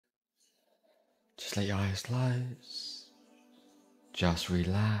Just let your eyes close. Just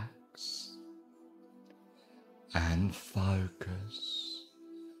relax and focus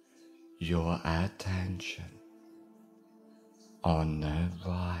your attention on the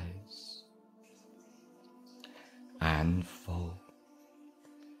rise and fall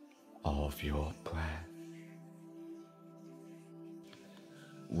of your breath.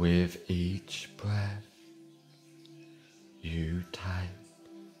 With each breath you take,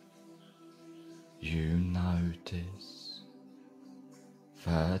 you notice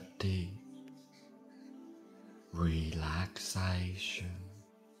the deep relaxation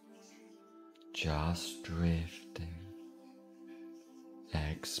just drifting,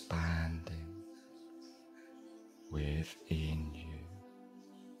 expanding within you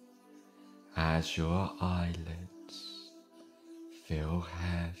as your eyelids feel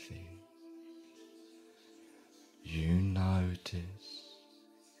heavy. You notice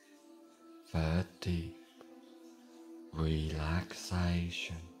the deep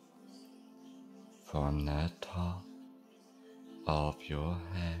relaxation from the top of your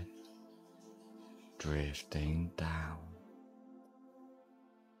head drifting down,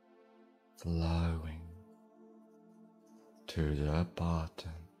 flowing to the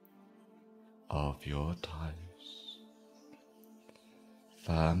bottom of your toes.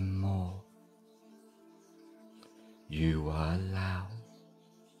 The more you allow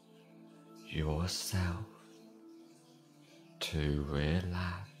yourself to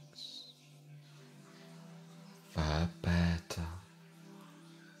relax, the better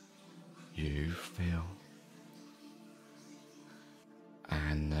you feel,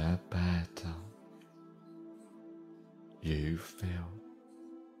 and the better you feel,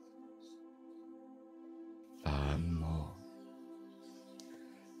 the more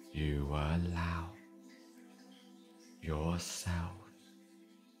you allow yourself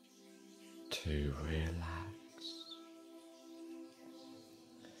to relax.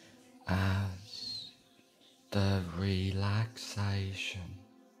 As the relaxation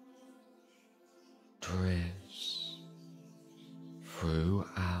drifts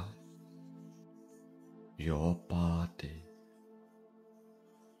throughout your body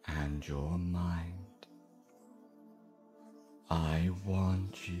and your mind, I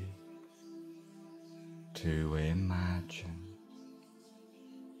want you to imagine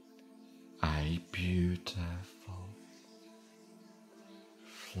a beautiful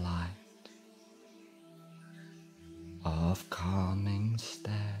flight of calming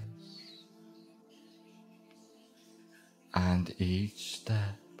stairs, and each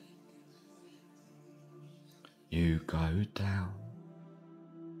step you go down,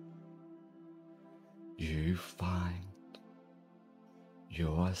 you find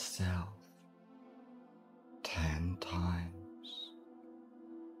yourself 10 times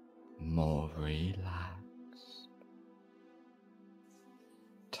more relaxed,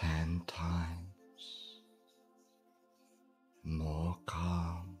 10 times more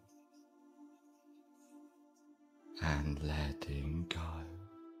calm, and letting go,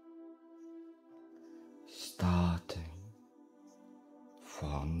 starting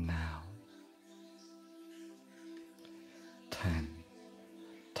from now. 10.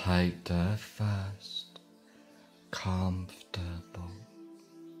 Take the first comfortable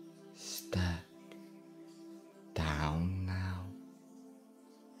step down now,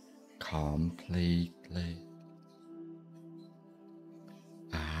 completely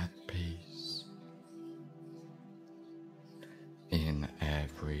at peace in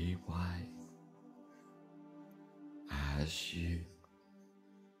every way as you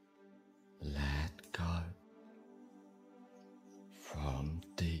let go from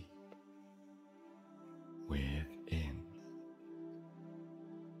deep within.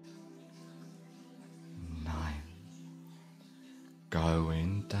 9.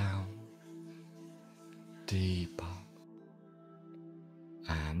 Going down deeper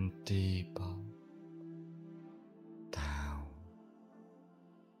and deeper, down,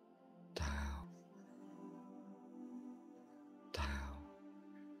 down, down.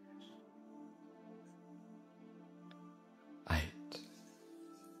 8.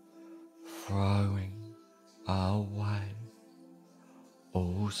 Throwing away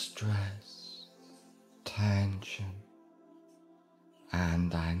all stress, tension,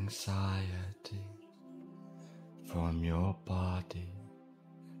 and anxiety from your body,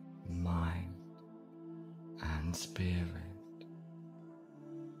 mind, and spirit.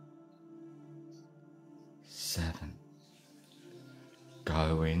 7.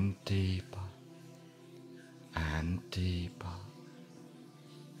 Going deeper and deeper,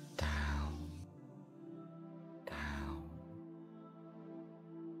 down, down,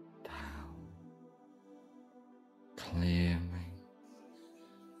 down,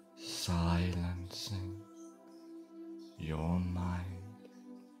 your mind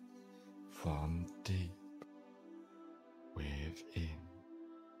from deep within.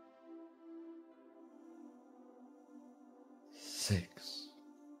 6.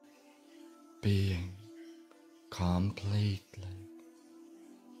 Being completely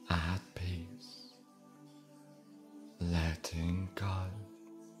at peace, letting go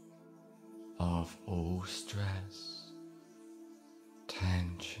of all stress,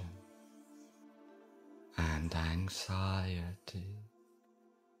 tension, and anxiety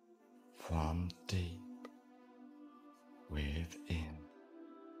from deep within.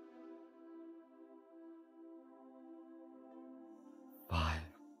 5.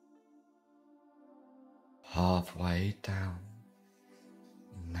 Halfway down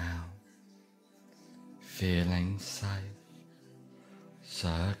now, feeling safe,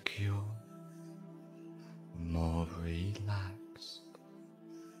 secure, more relaxed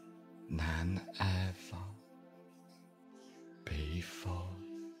than ever before,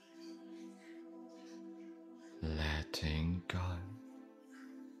 letting go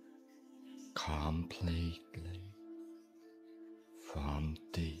completely from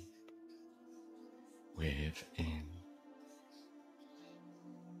deep within.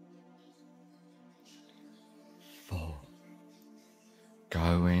 4.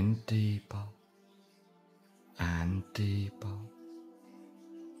 Going deeper and deeper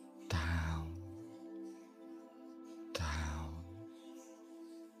down, down,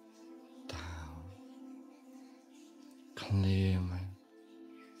 down, clearing,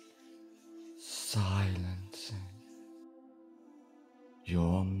 silencing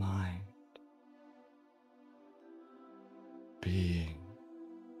your mind, being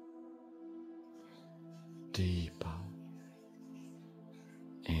deeper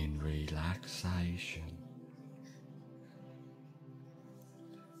in relaxation.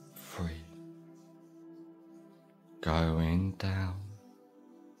 3. Going down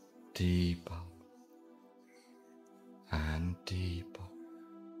deeper and deeper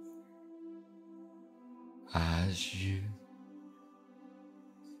as you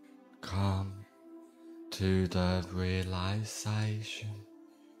come to the realization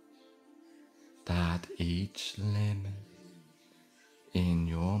that each limit in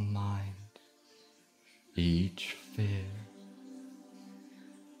your mind, each fear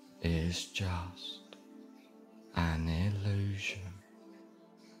is just an illusion.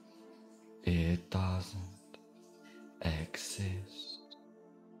 It doesn't exist.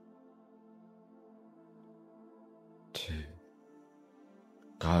 2.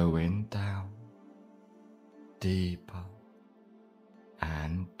 Going down deeper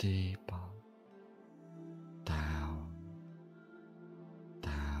and deeper down,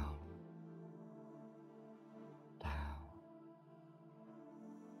 down, down.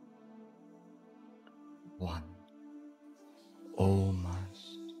 1.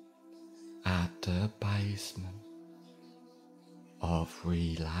 Almost at the basement of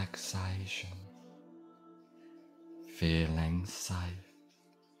relaxation, feeling safe,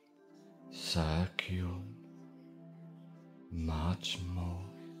 secure, much more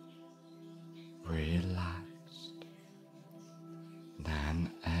relaxed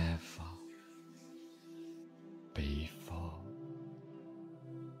than ever before.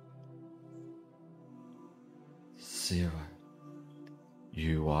 0.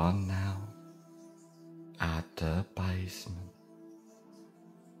 You are now at the basement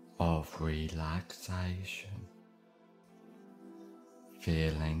of relaxation,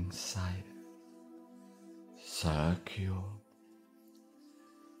 feeling safe, secure,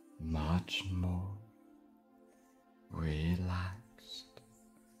 much more relaxed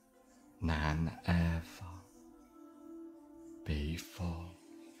than ever before.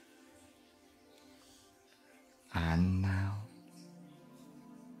 And now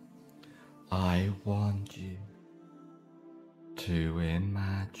I want you to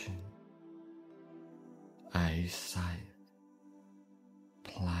imagine a safe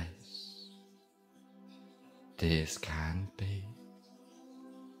place. This can be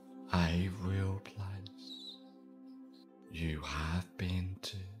a real place you have been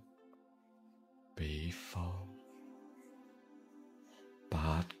to before,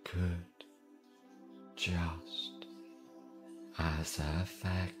 but could just as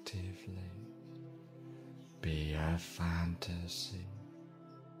effectively be a fantasy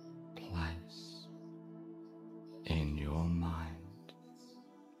place in your mind,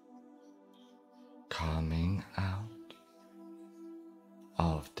 coming out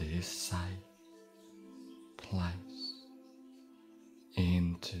of this safe place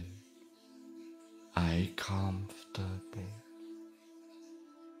into a comfortable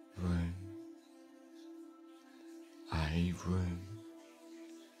room, a room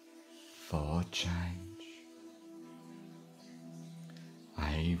for change,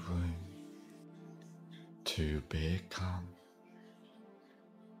 a room to become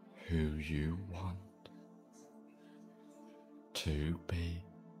who you want to be.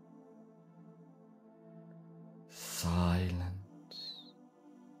 Silence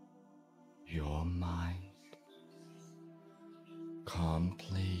your mind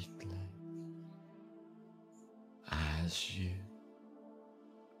completely as you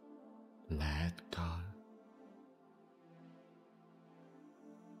let go.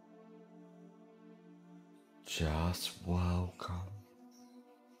 Just welcome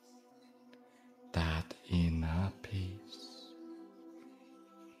that inner peace,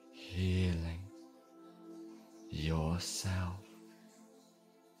 healing yourself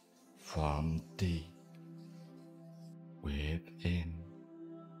from deep within,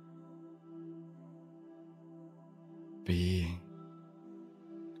 being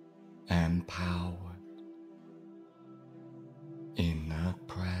empowered in the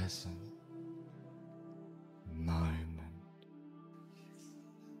present moment.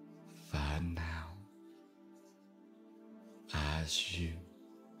 For now, as you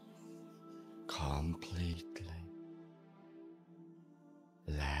completely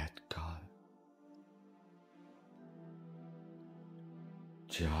let go,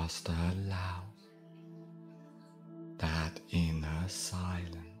 just allow that inner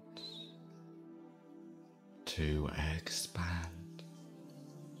silence to expand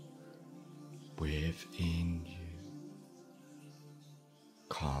within you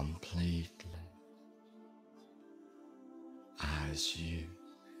completely as you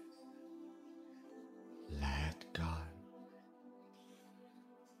let go,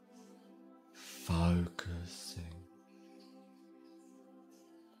 focusing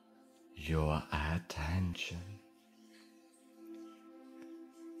your attention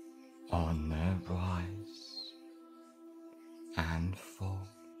on the rise and fall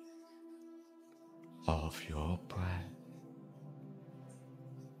of your breath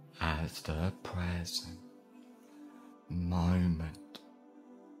as the present moment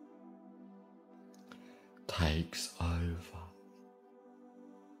takes over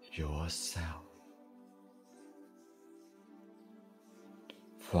yourself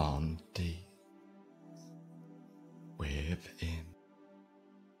from deep within,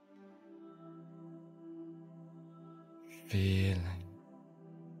 feeling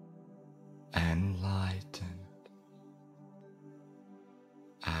enlightened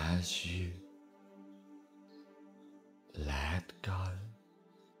as you let go,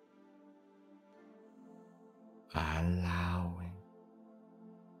 allowing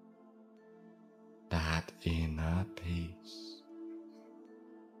that inner peace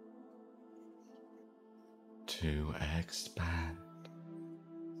to expand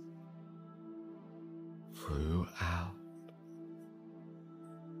throughout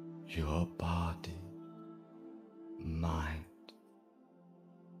your body, mind,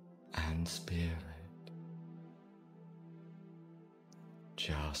 and spirit.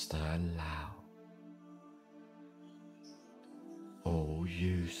 Just allow all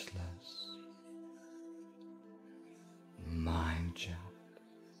useless mind junk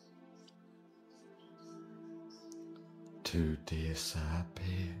to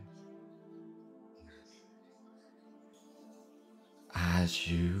disappear as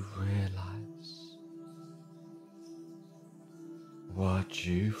you realize what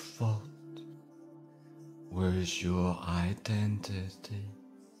you thought was your identity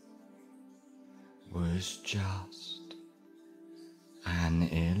was just an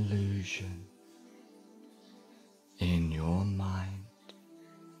illusion in your mind,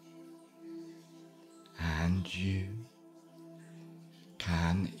 and you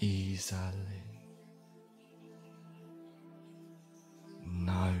can easily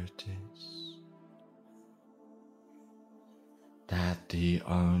notice that the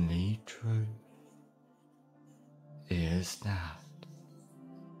only truth is that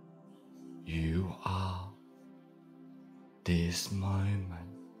you are this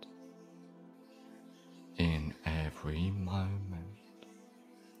moment in every moment,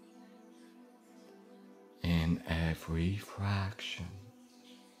 in every fraction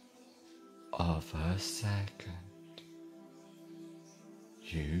of a second.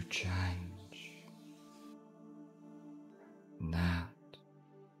 You change. That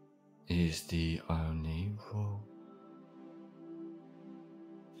is the only rule.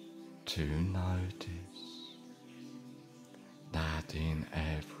 To notice that in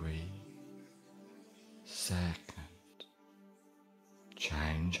every second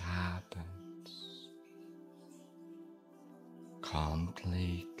change happens,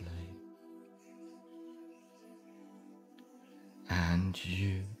 completely, and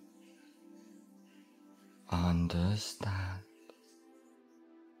you understand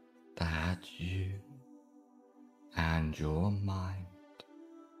that you and your mind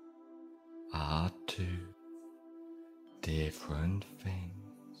are two different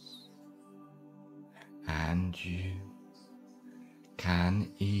things, and you can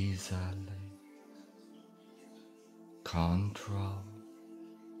easily control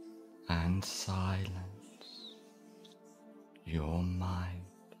and silence your mind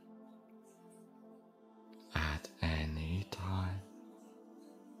at any time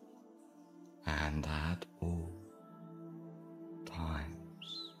and at all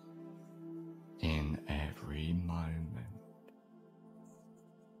times in every moment.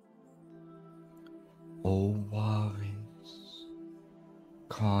 All worries,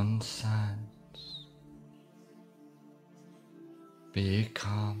 concerns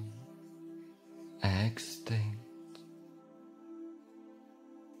become extinct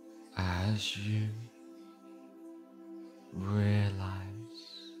as you realize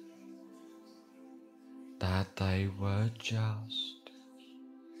that they were just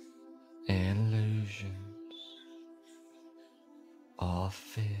illusions of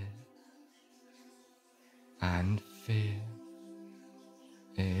fear, and fear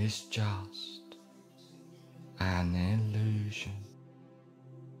is just an illusion.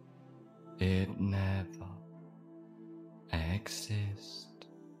 It never exists.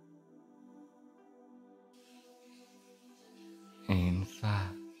 In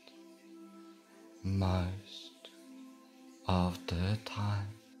fact, most of the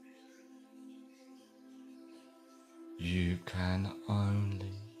time, you can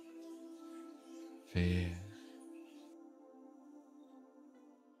only fear.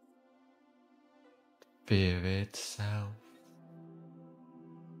 Fear itself,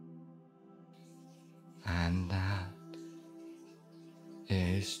 and that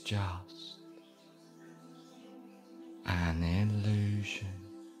is just an illusion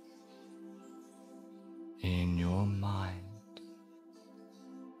in your mind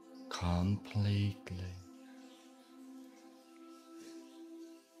completely.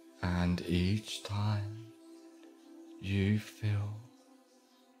 And each time you feel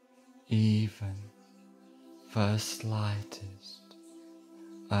even the slightest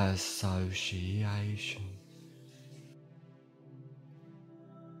association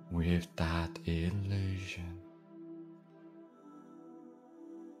with that illusion,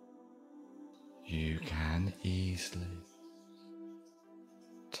 you can easily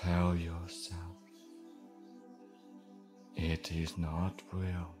tell yourself it is not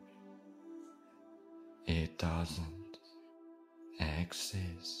real, it doesn't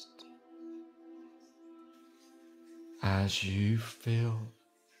exist. As you feel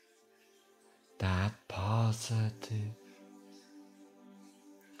that positive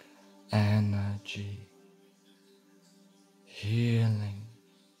energy healing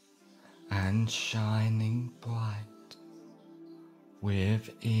and shining bright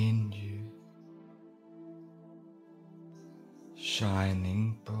within you,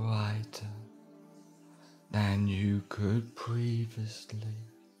 shining brighter than you could previously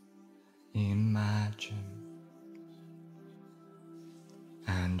imagine,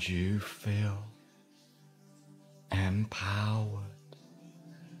 and you feel empowered,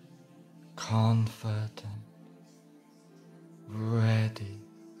 confident, ready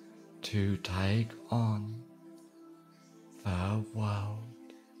to take on the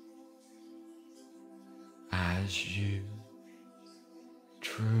world as you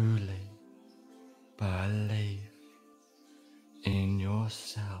truly believe in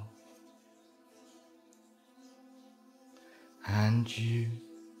yourself, and you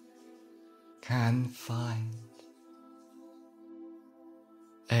can find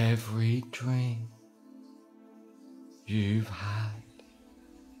every dream you've had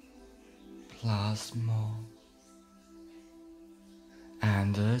plus more,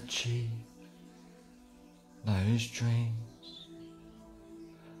 and achieve those dreams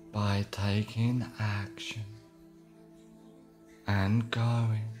by taking action and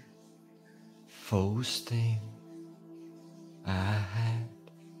going full steam ahead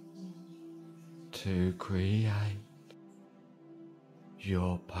to create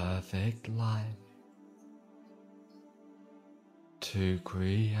your perfect life, to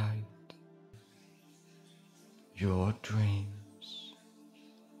create your dreams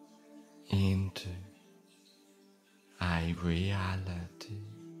into a reality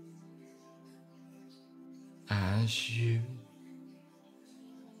as you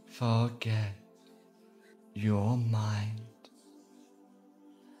forget your mind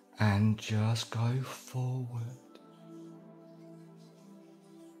and just go forward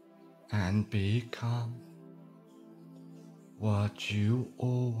and become what you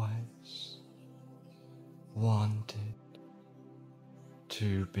always wanted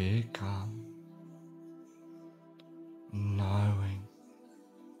to become, knowing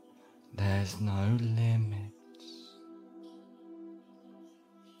there's no limits,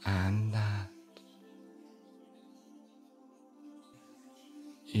 and that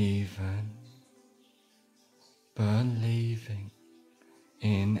even believing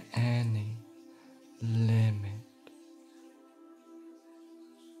in any limit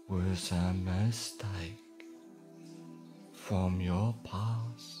was a mistake from your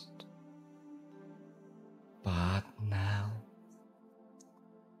past, but now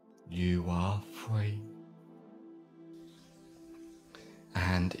you are free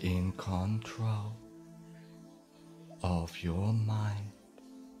and in control of your mind,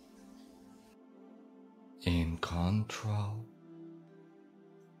 in control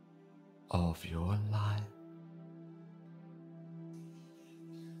of your life.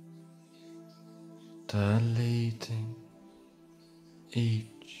 Deleting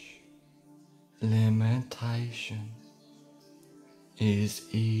each limitation is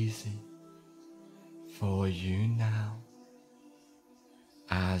easy for you now,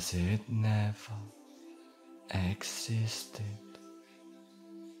 as it never existed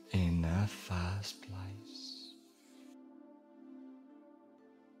in the first place.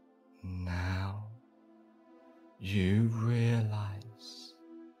 Now you realize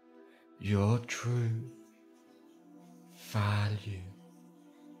your true value,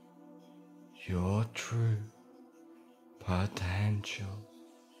 your true potential,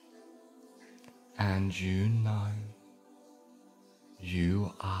 and you know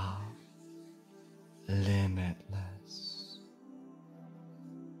you are limitless.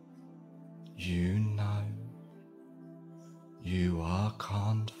 You know you are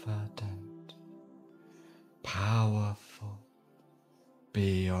confident, powerful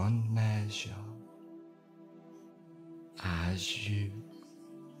beyond measure, as you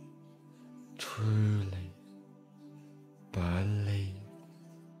truly believe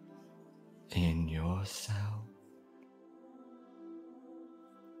in yourself.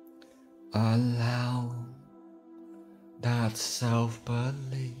 Allow that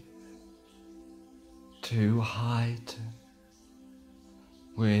self-belief to heighten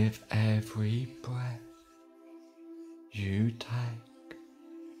with every breath you take,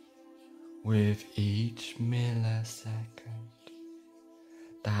 with each millisecond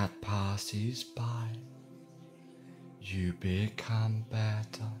that passes by. You become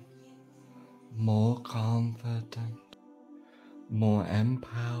better, more confident, more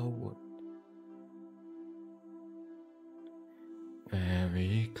empowered,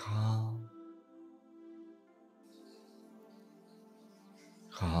 very calm,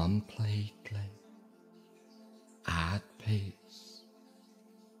 completely at peace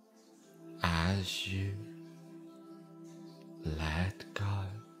as you let go,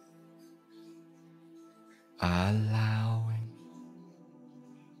 allowing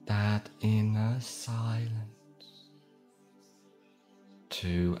that inner silence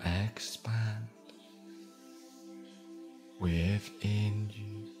to expand within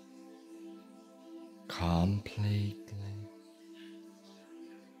you completely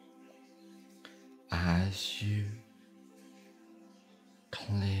as you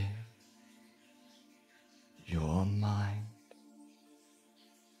clear your mind,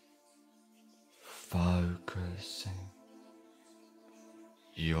 focusing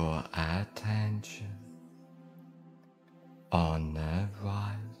your attention on the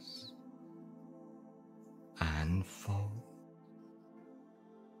rise and fall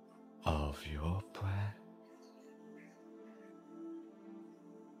of your breath,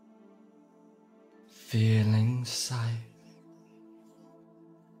 feeling safe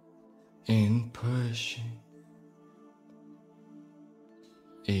in pushing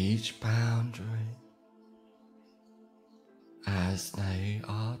each boundary as they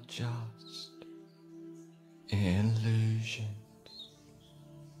are just illusions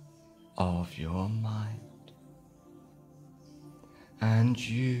of your mind, and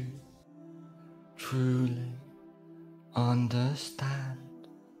you truly understand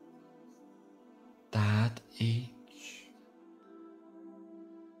that each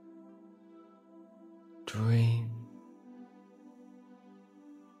dream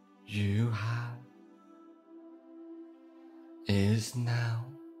you have is now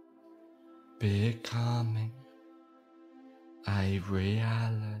becoming a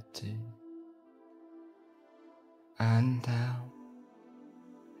reality, and now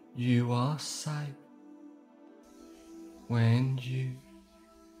You are safe when you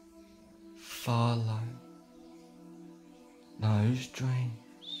follow those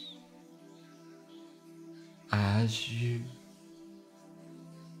dreams, as you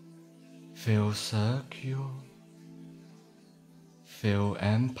feel secure, feel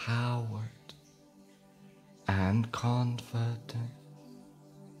empowered and confident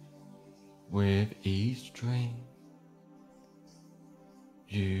with each dream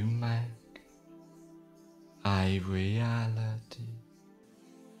you make a reality.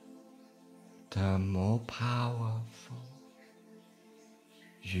 The more powerful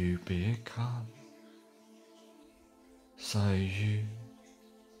you become, so you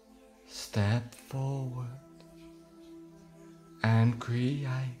step forward and create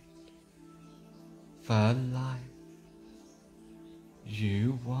the life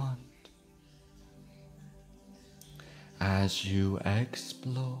you want as you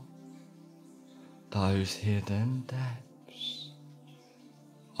explore those hidden depths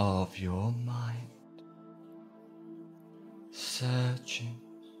of your mind, searching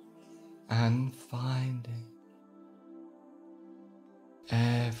and finding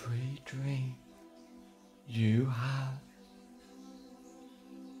every dream you have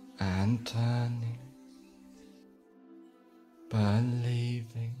and turning,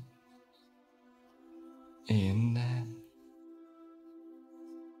 believing in them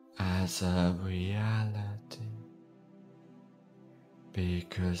as a reality,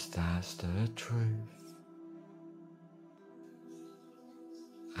 because that's the truth.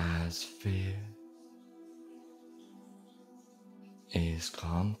 As fear is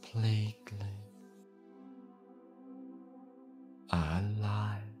completely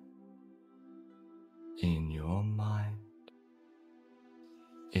alive in your mind,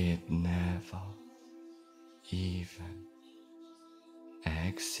 it never even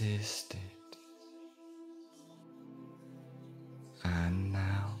existed. And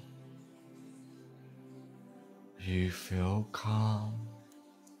now you feel calm,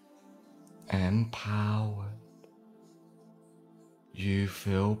 empowered. You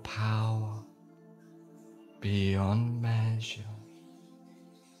feel power beyond measure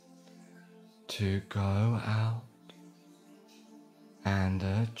to go out and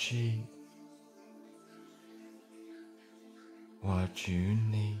achieve what you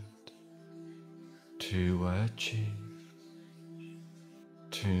need to achieve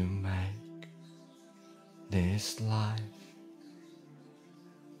to make this life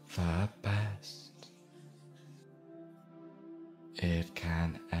the best it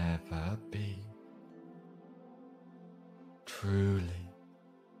can ever be, truly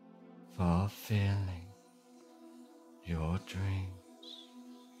fulfilling your dreams,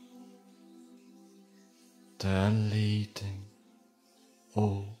 deleting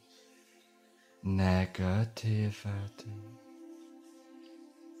all negativity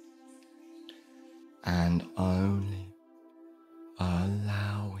and only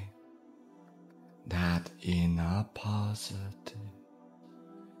allowing that inner positive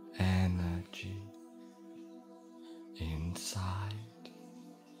energy inside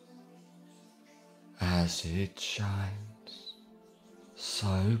as it shines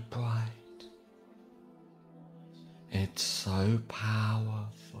so bright. It's so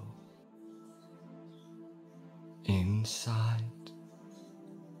powerful inside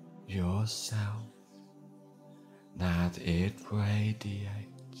yourself that it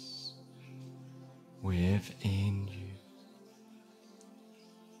radiates within you,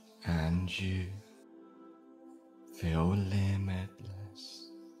 and you feel limitless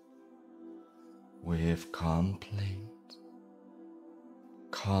with complete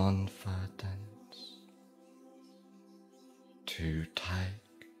confidence to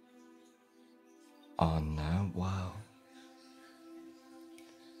take on the world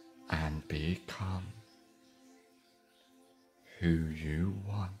and become who you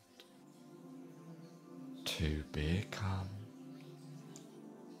want to become,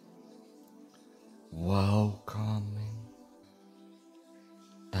 welcoming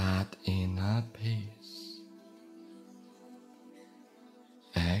that inner peace,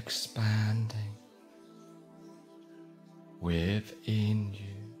 expanding within you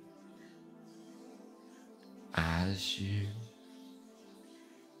as you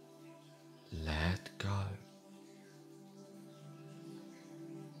let go,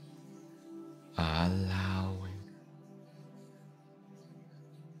 allowing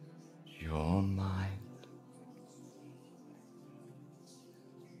your mind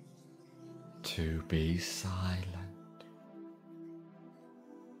to be silent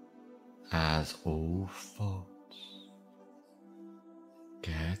as all thoughts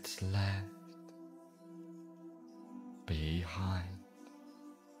get is left behind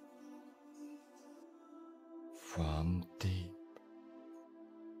from deep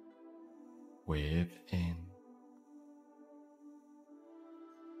within.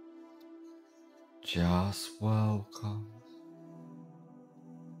 Just welcome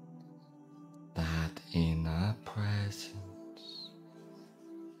that inner presence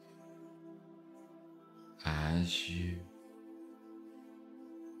as you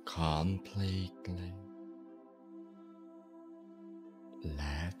completely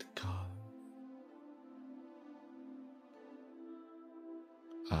let go,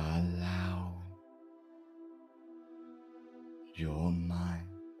 allowing your mind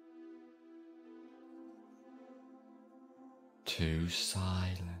to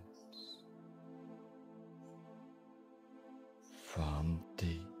silence from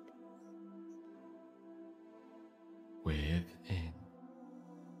deep within.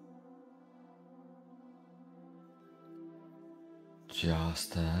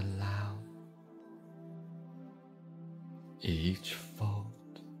 Just allow each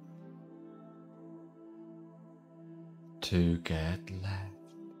thought to get left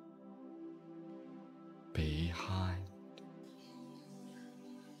behind.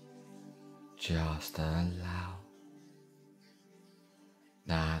 Just allow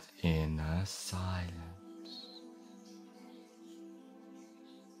that inner silence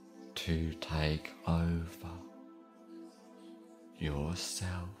to take over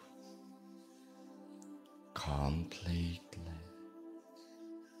yourself completely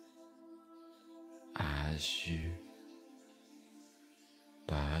as you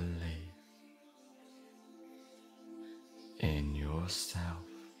believe in yourself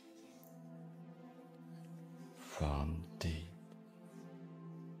from deep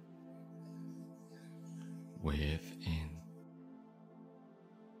within.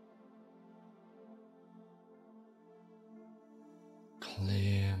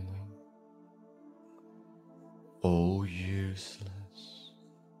 Clearing all useless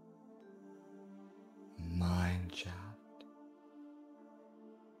mind chat,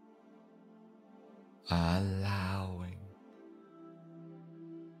 allowing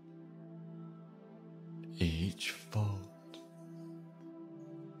each thought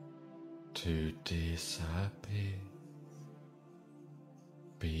to disappear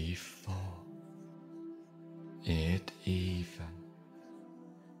before it even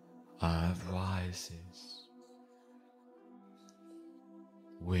arises,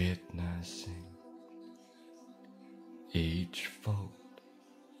 witnessing each thought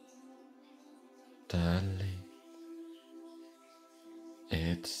delete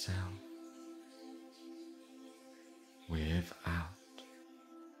itself without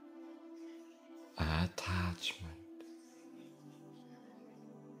attachment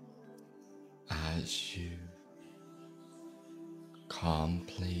as you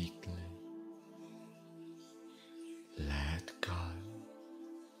completely let go,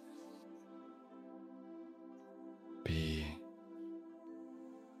 being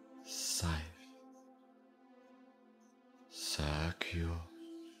safe, secure,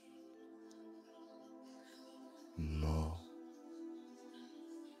 more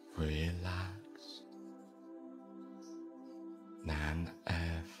relaxed than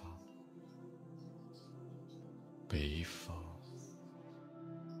ever before,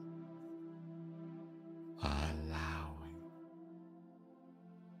 allowing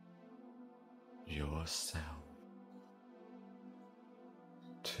yourself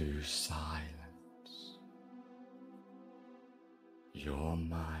to silence your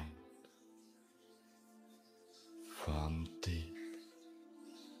mind from deep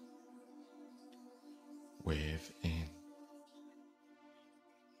within.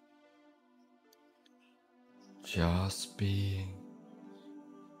 Just being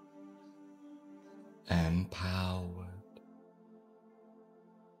empowered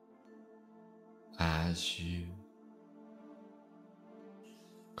as you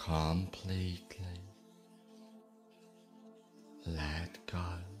completely let go,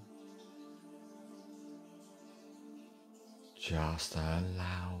 just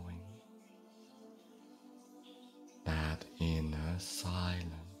allowing that inner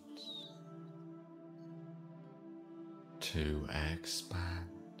silence to expand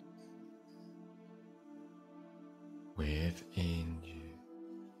within you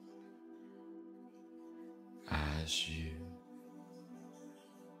as you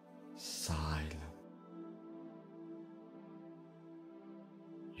silence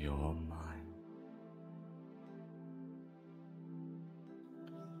your mind,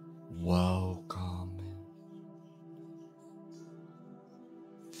 welcoming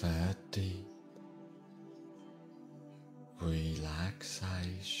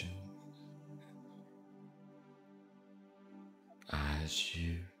relaxation as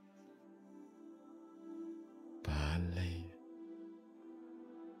you believe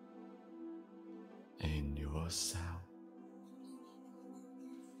in yourself,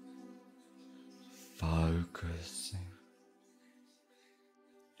 focusing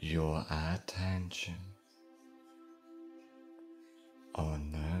your attention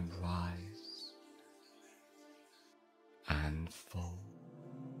on the rise and fall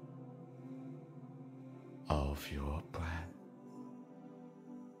of your breath,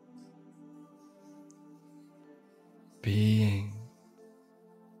 being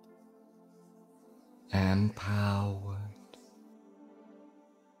empowered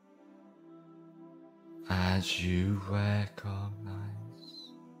as you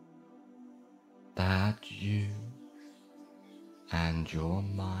recognize that you and your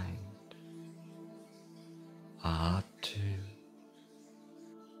mind are two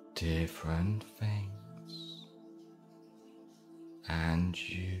different things, and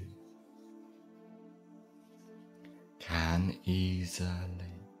you can easily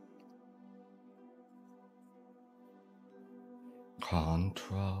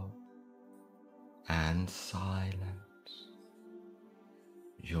control and silence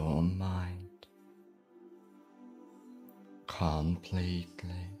your mind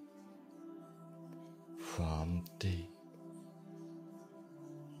completely from deep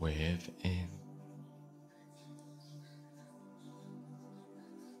within,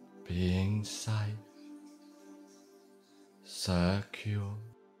 being safe, secure,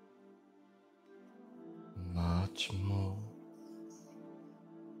 much more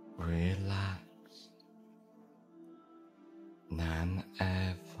relaxed than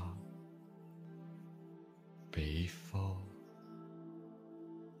ever before.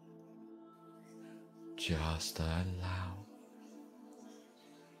 Just allow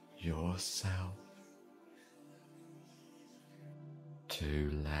yourself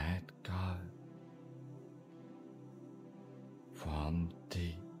to let go from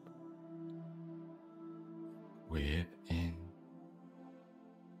deep within.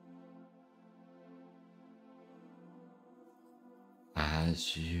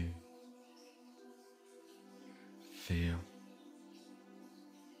 As you feel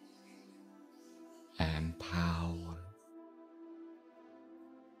empowered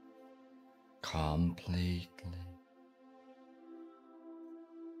completely,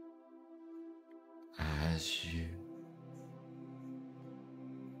 as you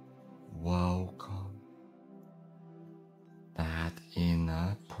welcome that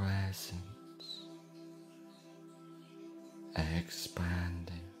inner presence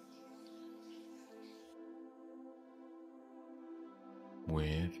expanding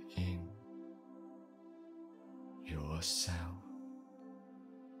within yourself.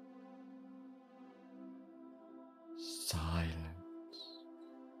 Silence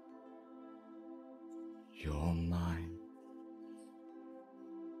your mind,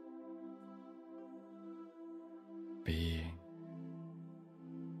 being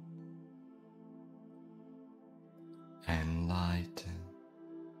enlightened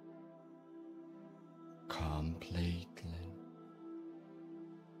completely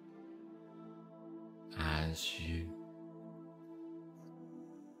as you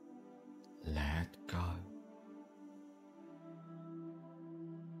let go.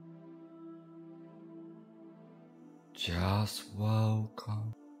 Just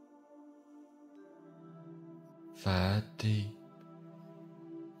welcome the deep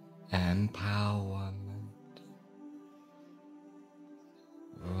empowerment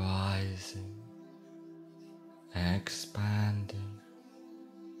rising, expanding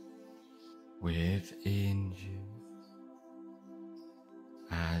within you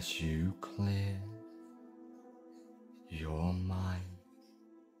as you clear your mind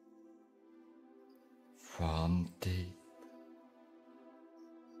from deep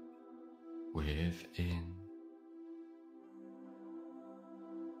within.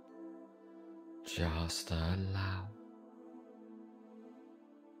 Just allow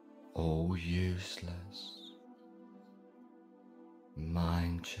all useless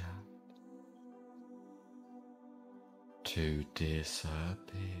mind chat to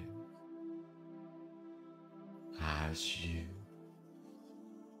disappear as you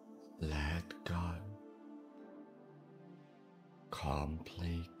let go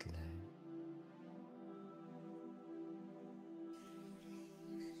completely.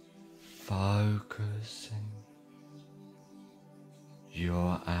 Focusing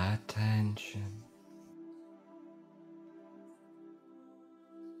your attention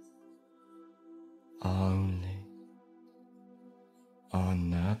only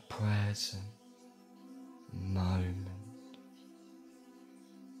on the present moment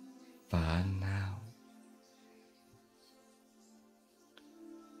for now.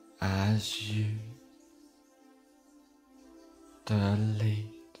 As you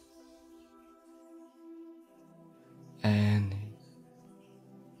delete any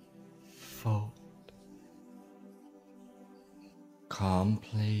thought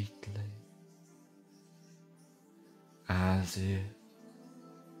completely, as if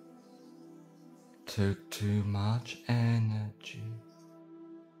took too much energy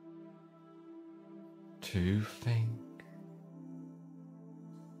to think,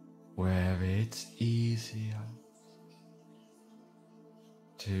 where it's easier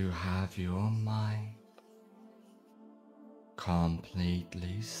to have your mind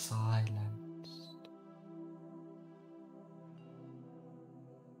completely silenced,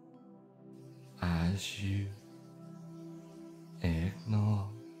 as you ignore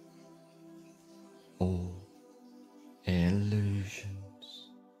all illusions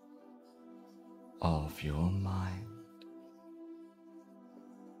of your mind,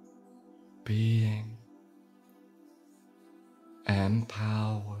 being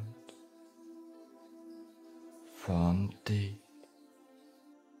empowered from deep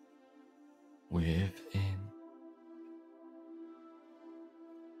within.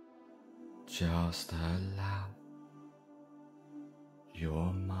 Just allow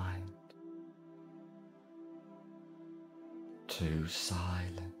your mind to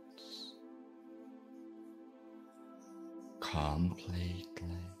silence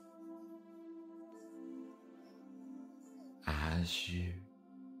completely as you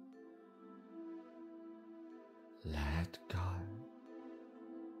let go.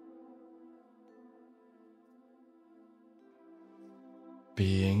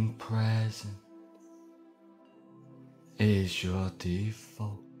 Being present is your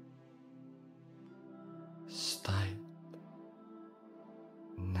default state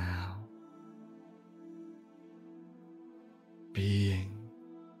now. Being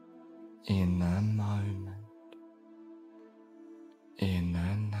in the moment, in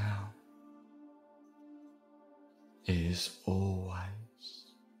the now, is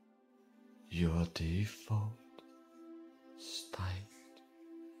always your default state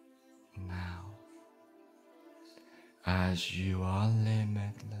now, as you are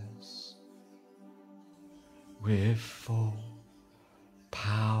limitless with full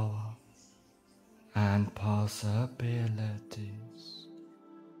power and possibilities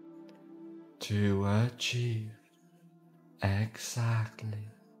to achieve exactly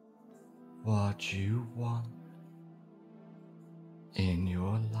what you want in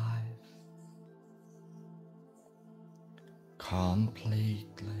your life,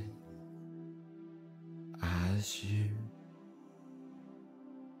 completely as you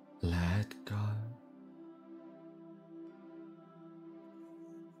let go.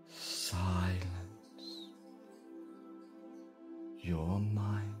 Silence your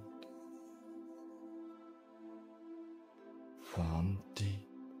mind from deep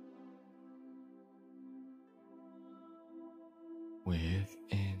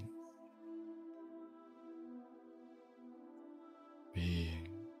within, being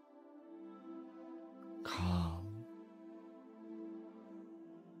calm,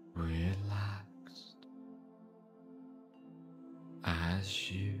 relaxed,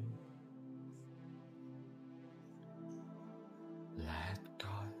 as you let go.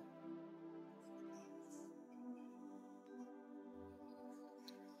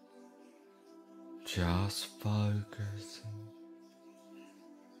 Just focusing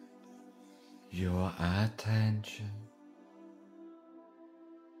your attention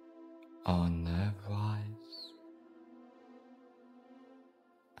on the rise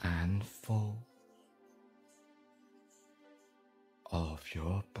and fall of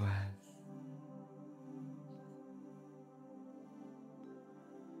your breath,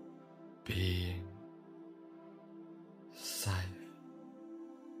 being safe,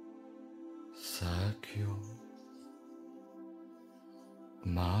 secure,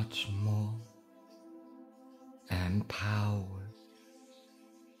 much more empowered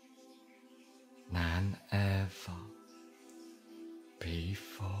than ever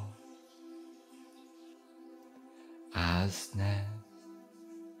before, as there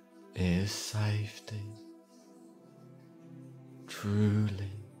is safety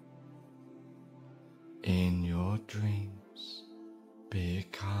truly in your dreams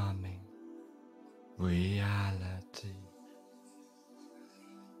becoming reality,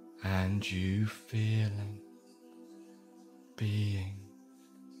 and you feeling being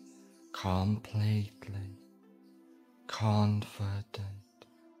completely confident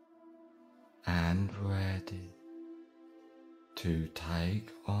and ready to take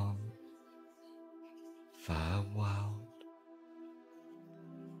on the world.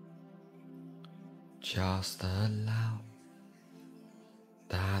 Just allow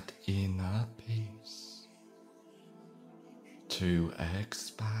that inner peace to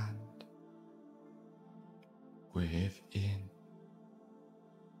expand within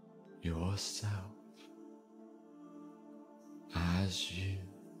yourself as you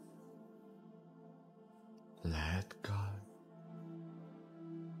let go,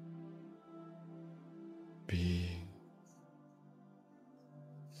 being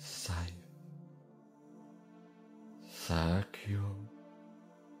safe, secure,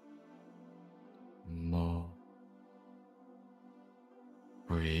 more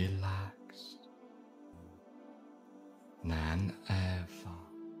relaxed than ever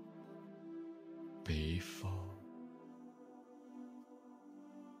before,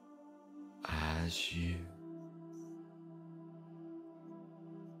 as you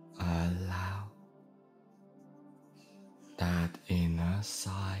allow that inner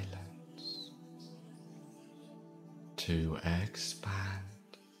silence to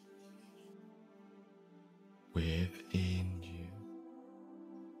expand within you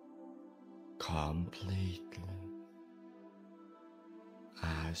completely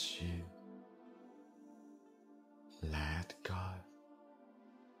as you let go.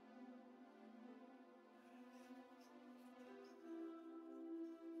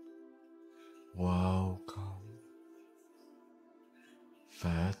 Welcome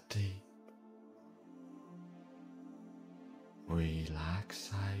the deep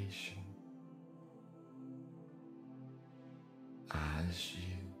relaxation as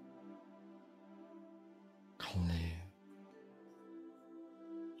you clear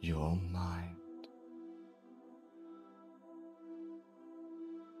your mind,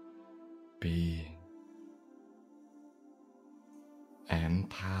 being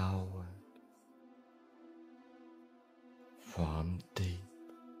empowered from deep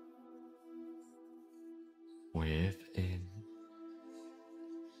within.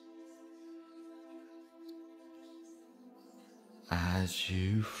 As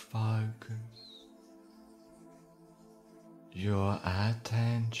you focus your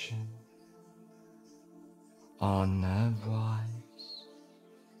attention on the rise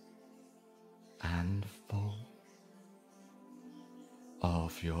and fall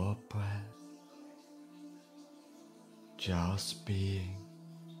of your breath, just being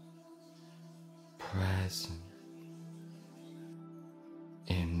present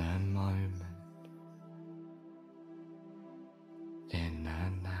in the moment, in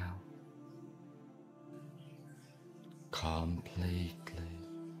the now, completely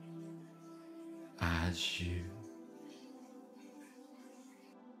as you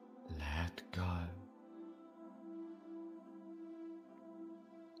let go.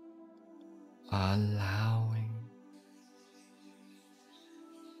 Allowing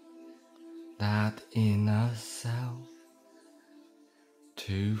that inner self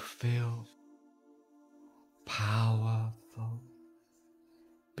to feel powerful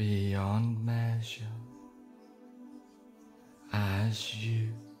beyond measure as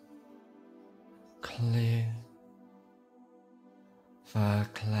you clear the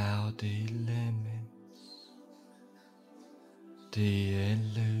cloudy limits, the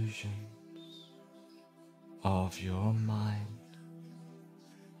illusions of your mind,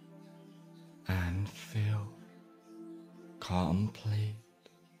 and feel complete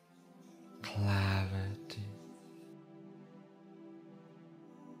clarity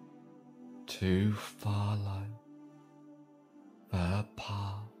to follow the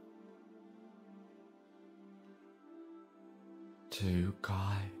path, to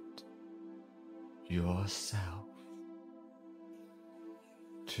guide yourself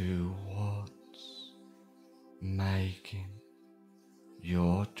towards making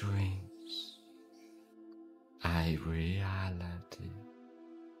your dreams a reality.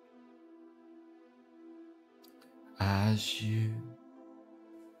 As you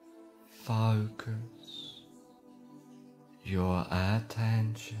focus your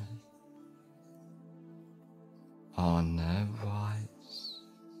attention on the rise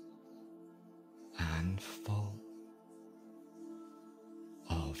and fall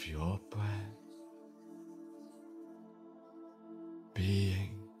of your breath,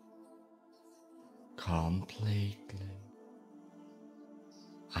 being completely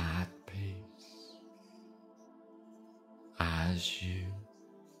at peace as you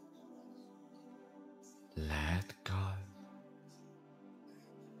let go.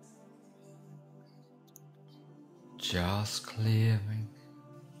 just clearing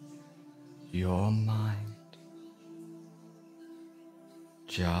your mind,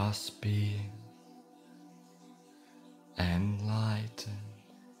 just being enlightened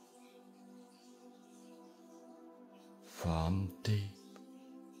from deep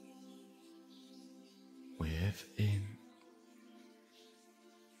within.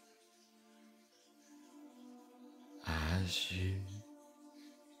 As you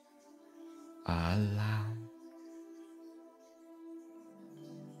allow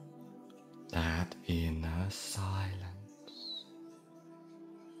that inner silence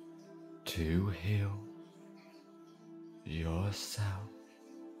to heal yourself,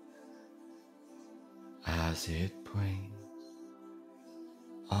 as it brings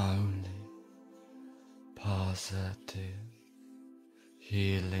only positive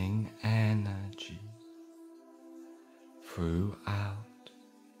healing energy throughout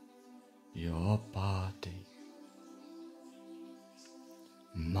your body,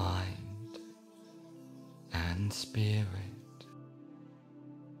 mind and spirit,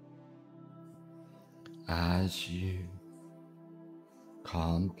 as you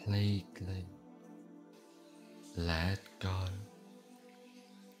completely let go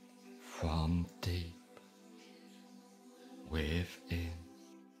from deep within,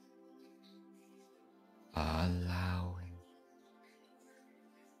 allowing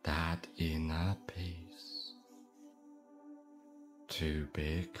that inner peace to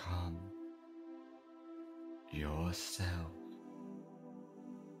become yourself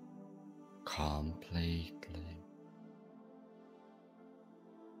completely.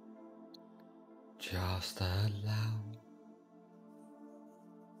 Just allow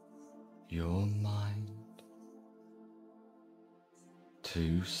your mind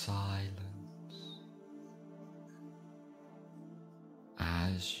to silence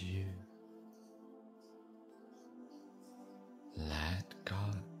as you let go,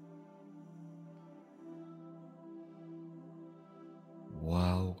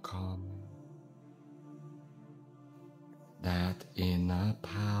 welcoming that inner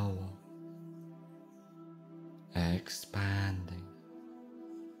power expanding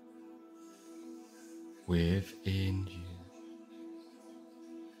within you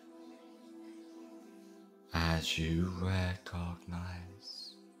as you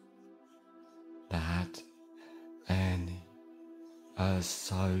recognize that any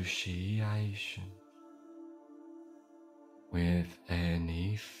association with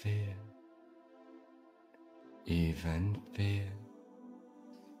any fear, even fear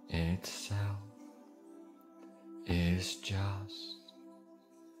itself, is just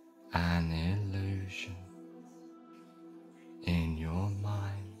an illusion in your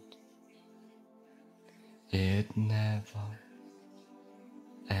mind. It never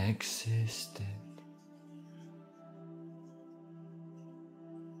existed.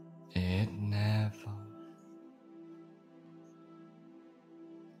 It never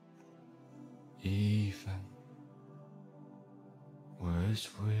even was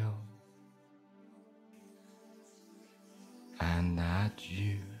real, and that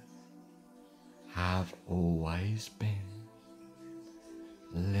you have always been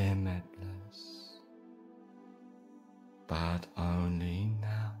limitless, but only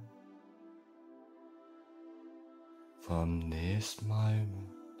now, from this moment,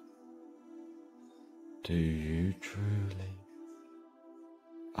 do you truly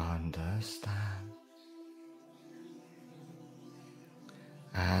understand,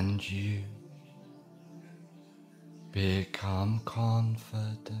 and you become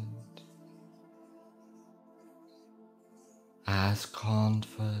confident, as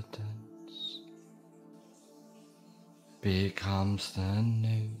confidence becomes the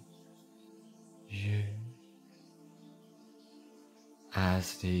new you,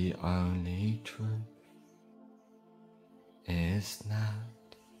 as the only truth is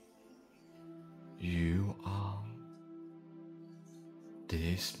that you are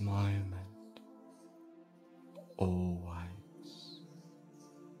this moment, always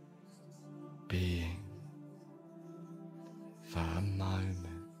being the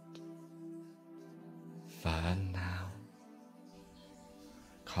moment, the now,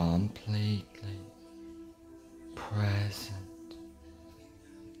 completely present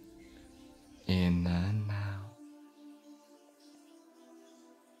in the now,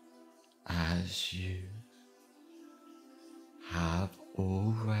 as you have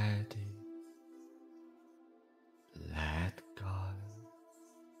already let go,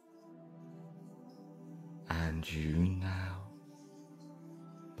 and you now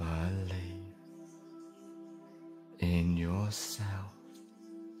believe in yourself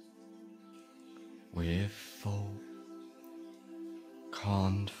with full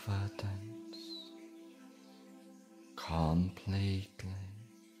confidence completely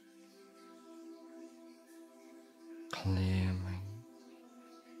clearing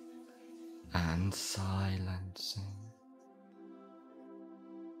and silencing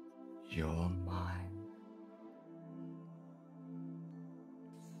your mind,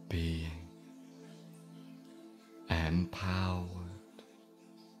 being empowered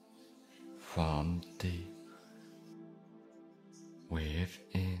from deep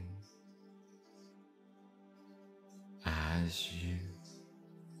within as you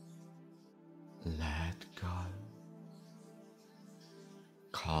let go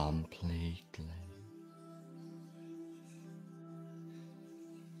completely,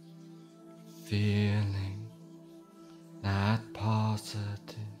 feeling that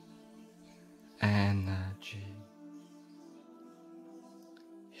positive energy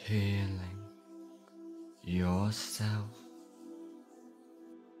healing yourself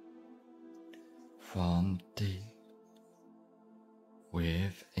from deep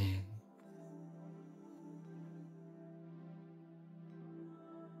within.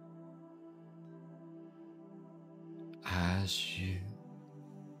 As you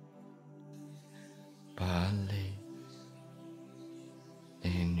believe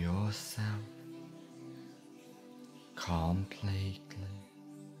in yourself completely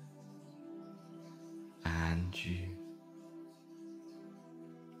and you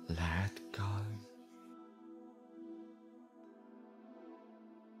let go,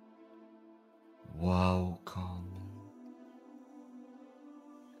 welcoming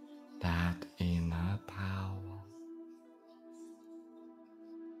that inner power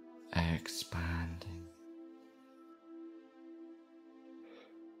expanding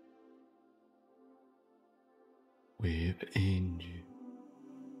within you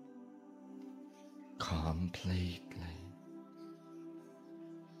completely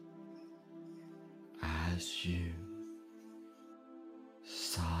as you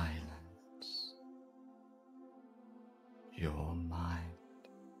silence your mind.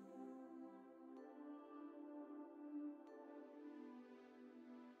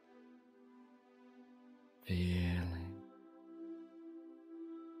 Feeling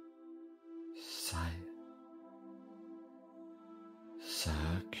safe,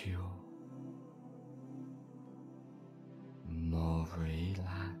 secure, more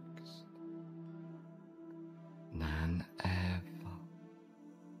relaxed than ever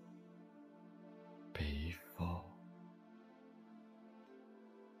before.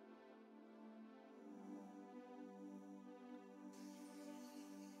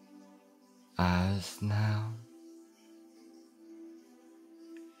 As now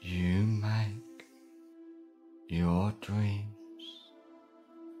you make your dreams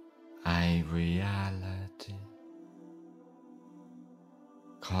a reality,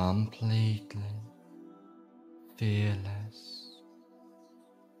 completely fearless,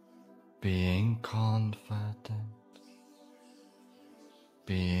 being confident,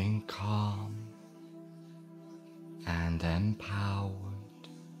 being calm and empowered,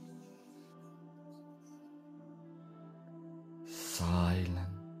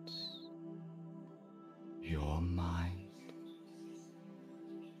 silence your mind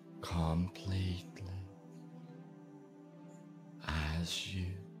completely as you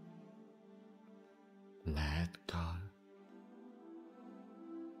let go.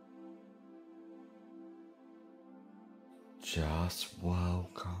 Just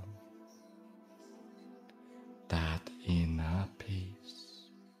welcome that inner peace,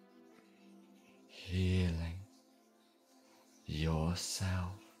 healing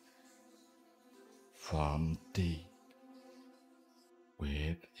yourself from deep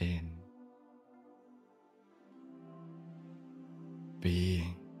within,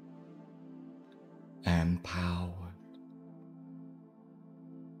 being empowered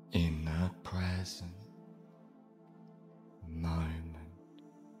in the present moment.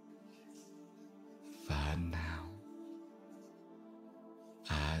 For now,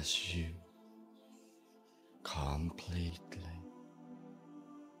 as you completely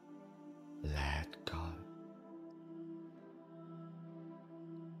let go,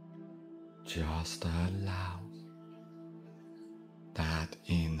 just allow that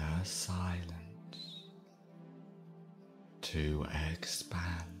inner silence to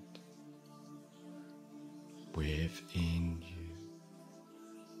expand within you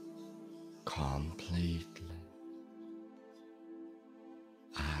completely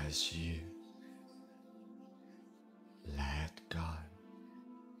as you let go,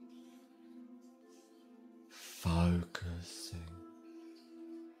 focusing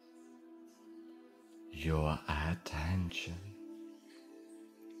your attention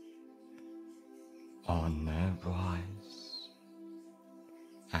on the rise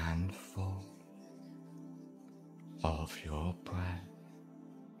and fall of your breath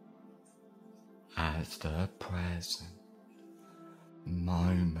as the present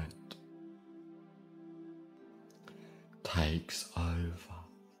moment takes over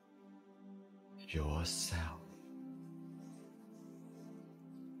yourself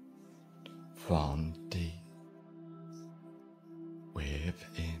from deep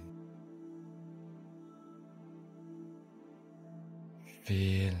within,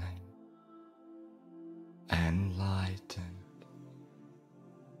 feeling enlightened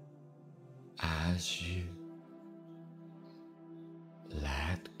as you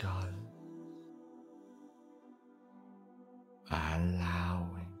let go,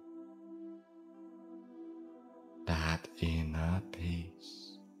 allowing that inner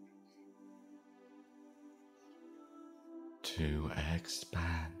peace to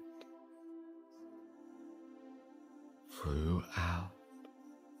expand throughout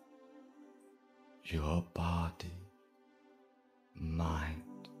your body,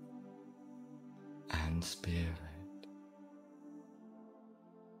 mind, and spirit.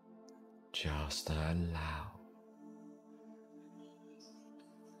 Just allow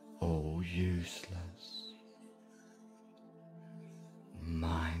all useless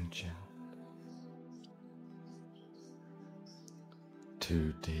mind junk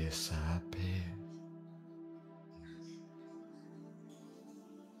to disappear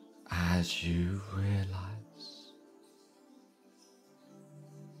as you realize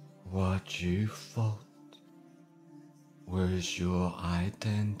what you thought was your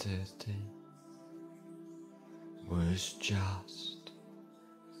identity was just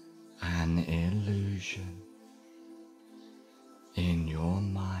an illusion in your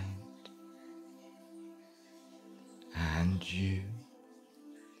mind, and you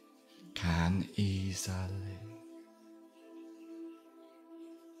can easily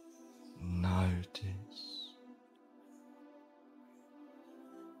notice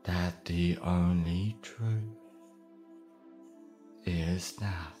that the only truth is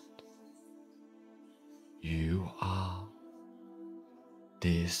that you are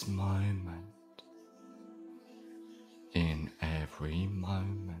this moment in every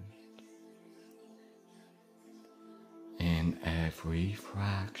moment, in every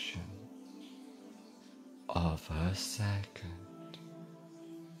fraction of a second.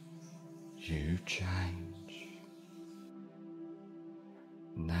 You change.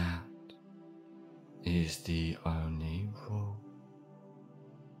 That is the only rule,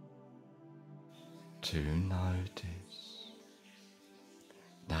 to notice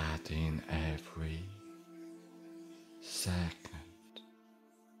that in every second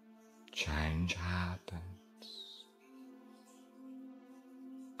change happens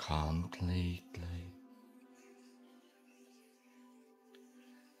completely,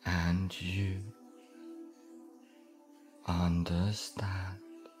 and you understand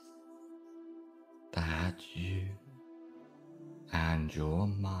that you and your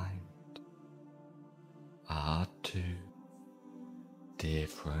mind are two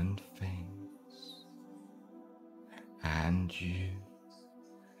different things, and you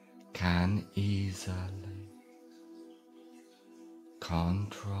can easily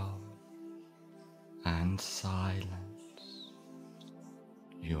control and silence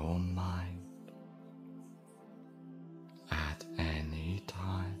your mind at any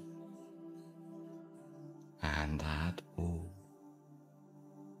time and at all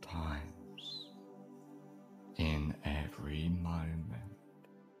times, in every moment.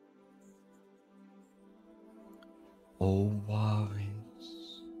 All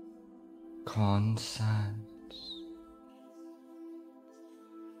worries, concerns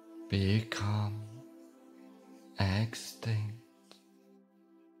become extinct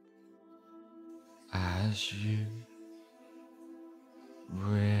as you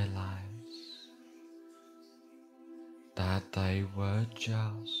realize that they were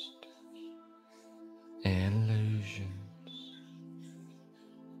just illusions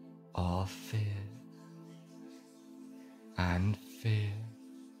of fear, and fear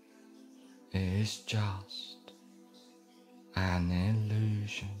is just an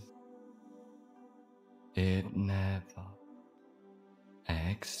illusion. It never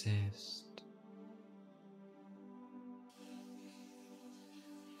exists.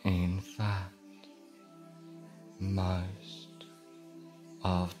 In fact, most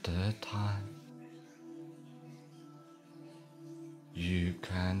of the time, you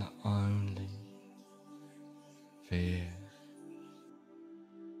can only fear.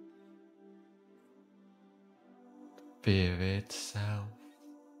 Fear itself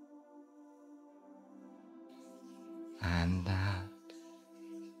and that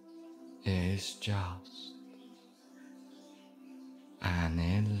is just an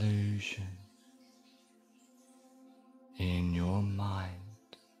illusion in your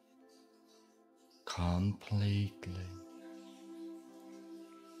mind completely.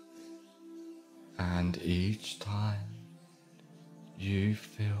 And each time you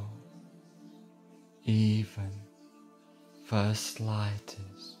feel even the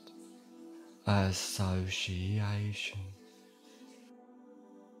slightest association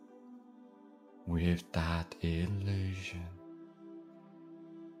with that illusion,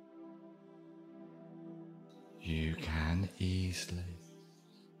 you can easily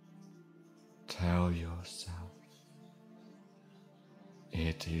tell yourself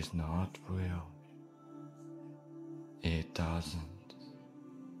it is not real, it doesn't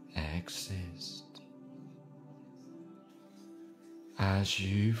exist. As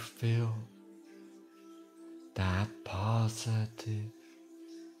you feel that positive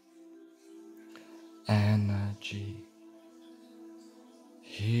energy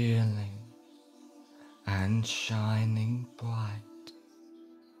healing and shining bright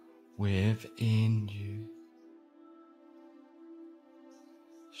within you,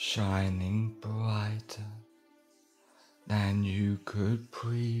 shining brighter than you could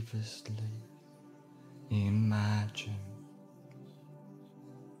previously imagine,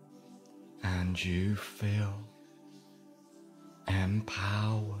 and you feel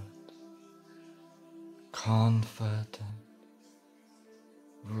empowered, confident,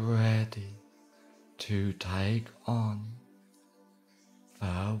 ready to take on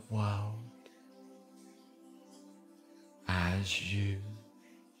the world as you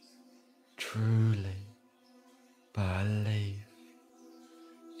truly believe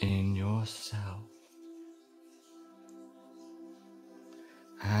in yourself,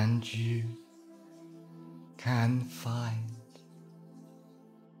 and you can find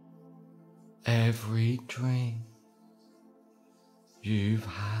every dream you've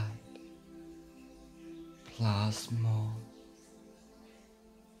had plus more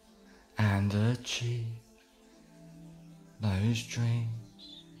and achieve those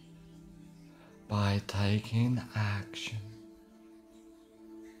dreams by taking action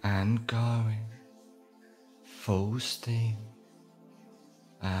and going full steam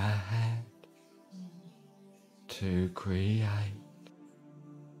ahead to create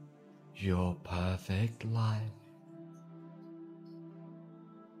your perfect life,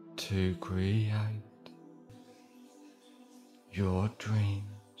 to create your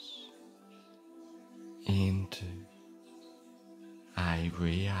dreams into a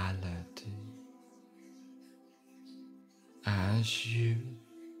reality as you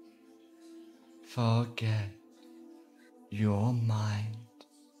forget your mind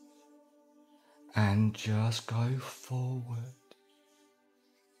and just go forward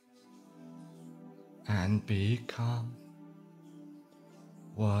and become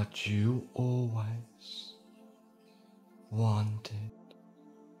what you always wanted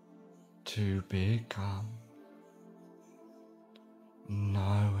to become,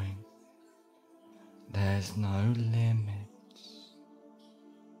 knowing there's no limits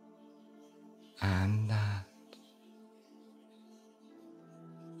and that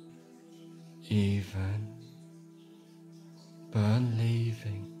even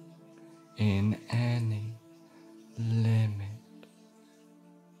believing in any limit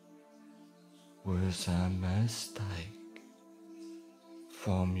was a mistake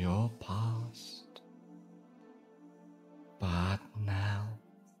from your past, but now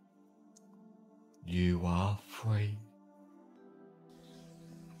you are free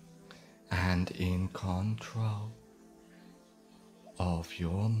and in control of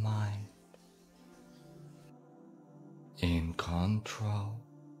your mind, in control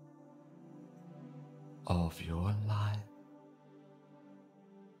of your life,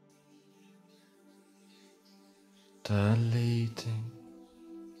 deleting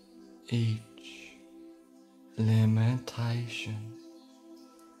each limitation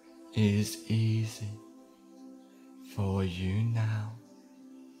is easy for you now,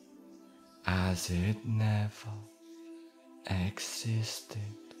 as it never existed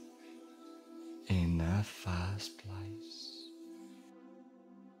in the first place.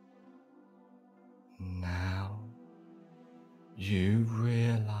 Now you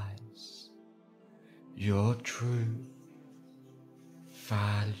realize your true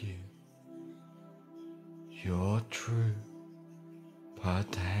value, your true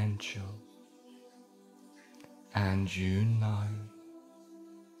potential, and you know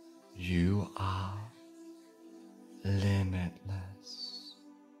you are limitless.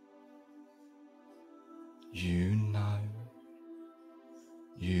 You know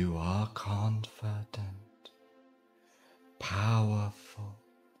are confident, powerful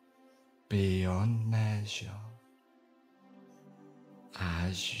beyond measure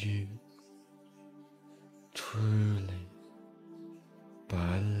as you truly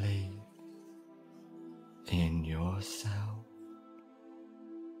believe in yourself.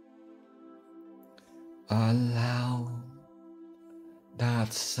 Allow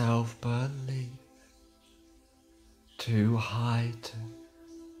that self-belief to heighten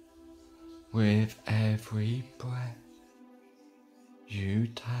with every breath you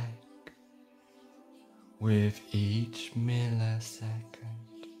take. With each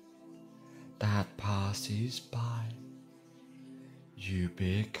millisecond that passes by, you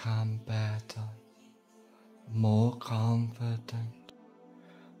become better, more confident,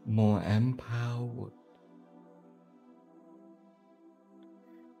 more empowered,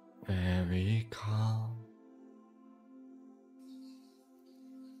 very calm,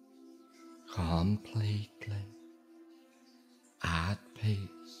 completely at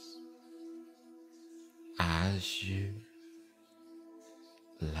peace as you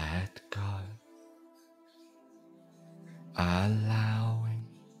let go, allowing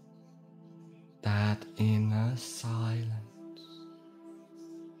that inner silence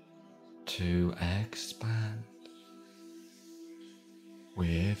to expand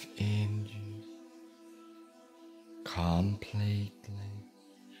within you completely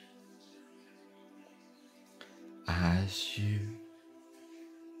as you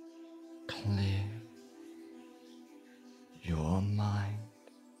clear your mind,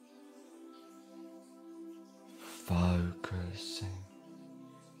 focusing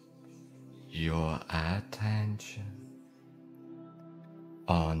your attention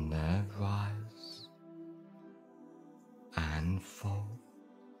on the rise and fall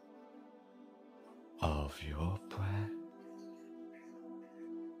of your breath,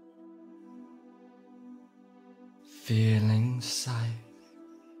 feeling safe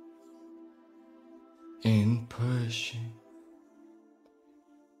in pushing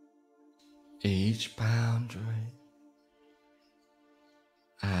each boundary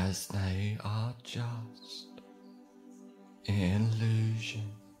as they are just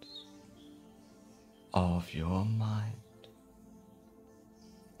illusions of your mind,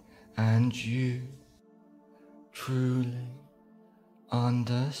 and you truly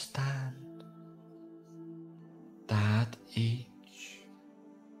understand that each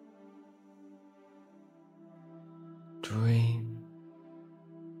dream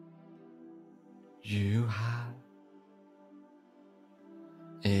you have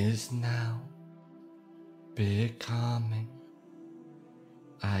is now becoming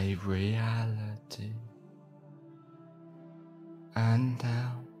a reality, and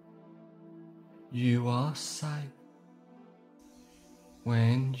now you are safe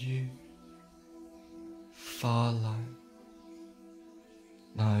when you follow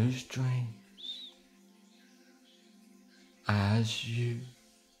those dreams, as you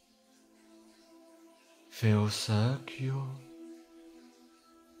feel secure,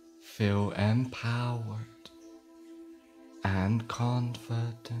 feel empowered and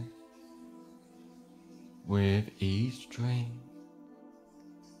confident with each dream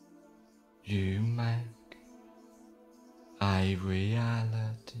you make a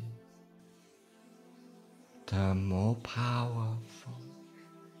reality. The more powerful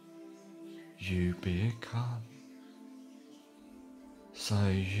you become, so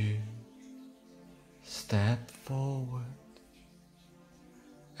you step forward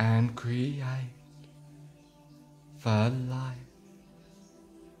and create the life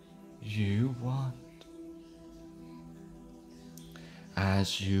you want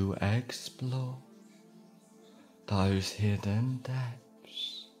as you explore those hidden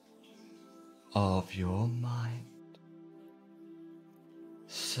depths of your mind,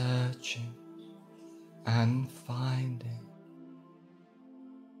 searching and finding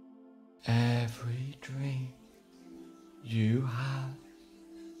every dream you have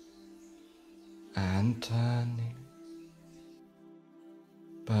and turning,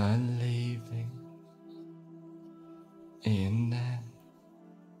 believing in them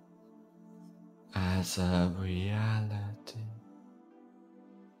as a reality,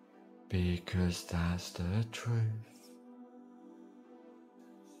 because that's the truth.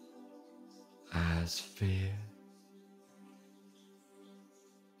 As fear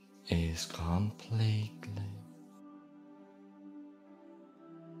is completely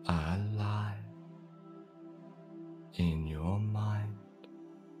alive in your mind,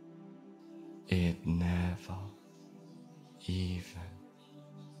 it never even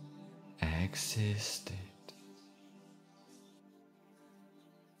existed,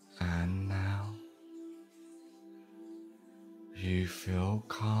 And now you feel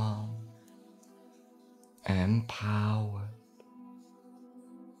calm, empowered.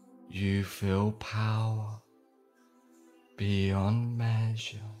 You feel power beyond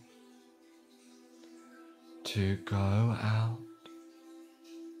measure to go out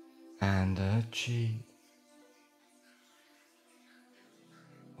and achieve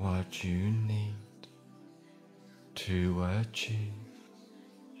what you need to achieve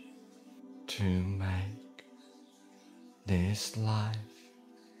to make this life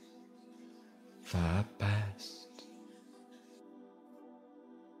the best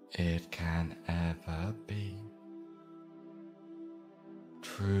it can ever be,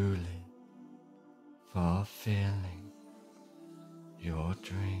 truly fulfilling your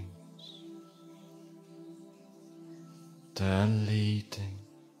dreams, deleting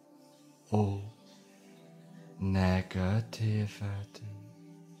all negativity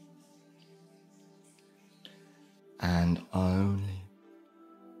and only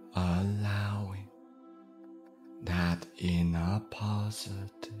allowing that inner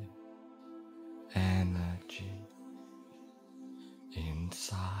positive energy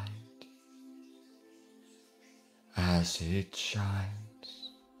inside as it shines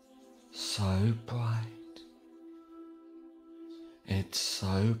so bright. It's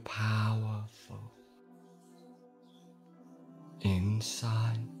so powerful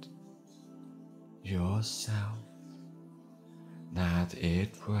inside yourself that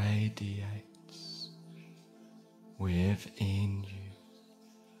it radiates within you,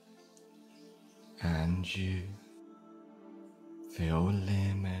 and you feel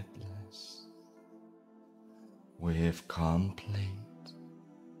limitless with complete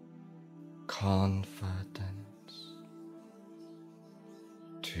confidence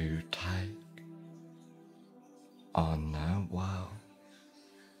to take on the world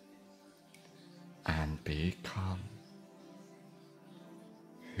and become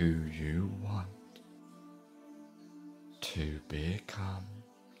who you want to become,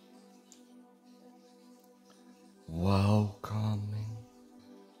 welcoming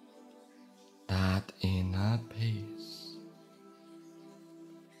that inner peace,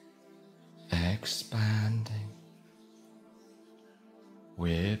 expanding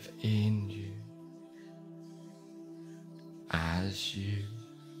within you as you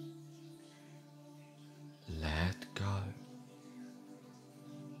let go,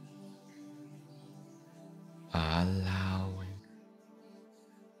 allowing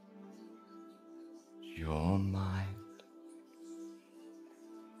your mind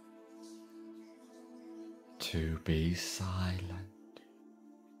to be silent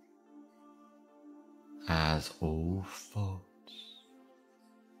as all thoughts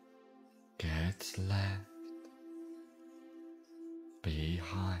get left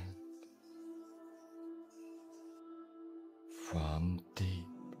behind from deep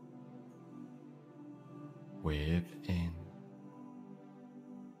within.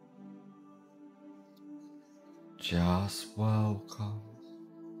 Just welcome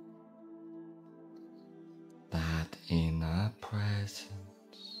that inner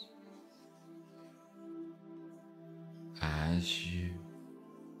presence as you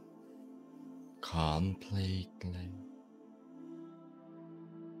completely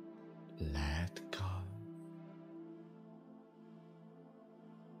let go,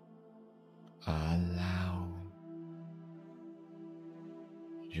 allowing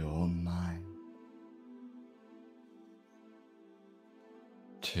your mind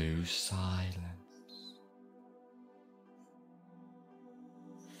to silence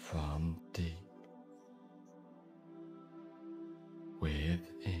from deep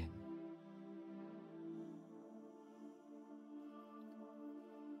within.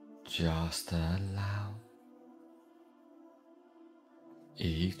 Just allow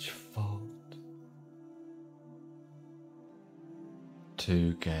each thought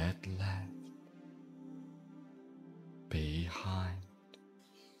to get left behind.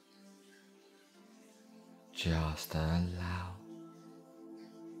 Just allow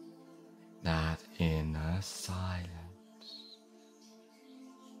that inner silence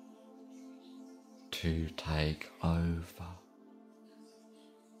to take over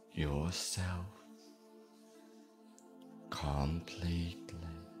yourself completely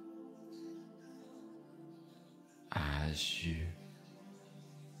as you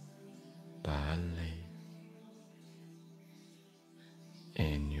believe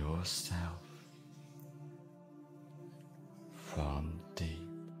in yourself from deep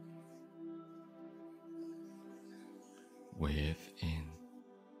within.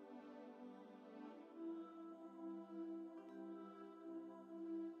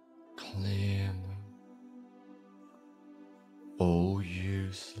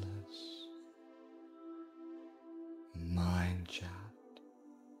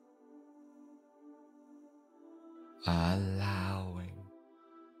 allowing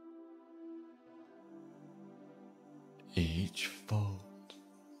each thought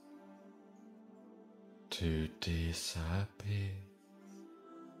to disappear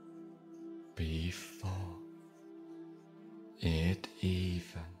before it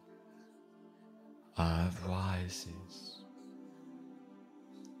even arises,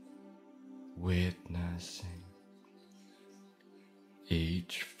 witnessing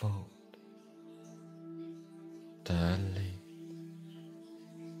each thought delete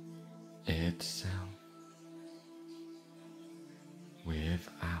itself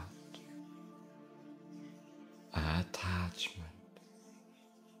without attachment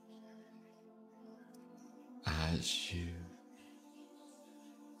as you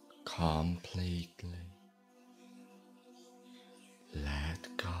completely let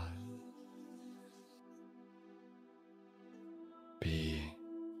go, being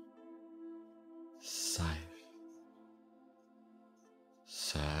safe,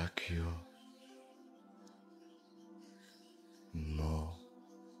 secure, more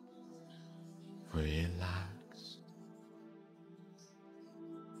relaxed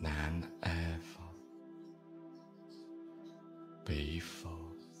than ever before,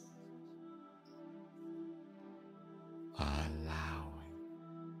 allowing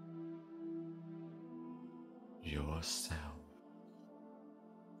yourself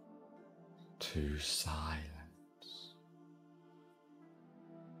to silence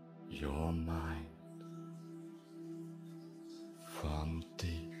your mind from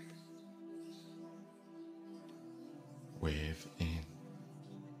deep within,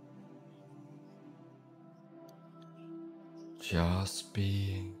 just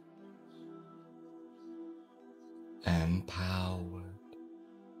being empowered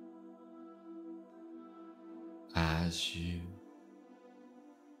as you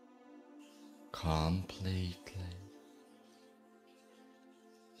completely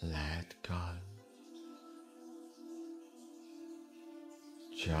let go,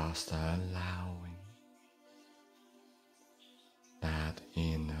 just allowing that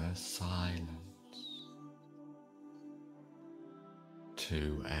inner silence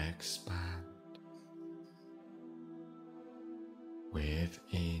to expand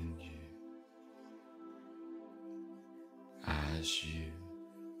within you as you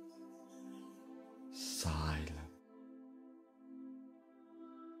silence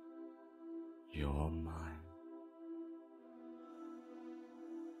your mind,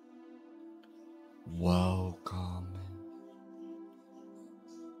 welcoming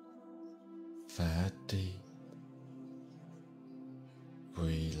the deep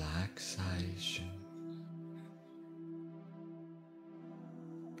relaxation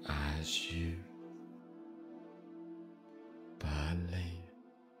as you believe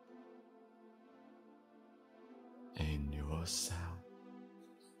in yourself,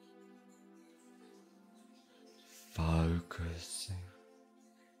 focusing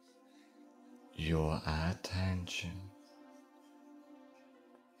your attention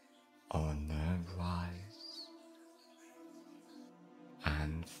on the rise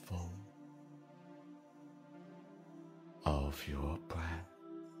and fall of your breath,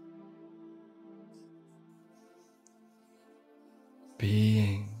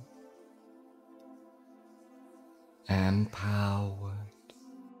 being empowered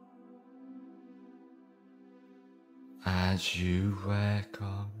as you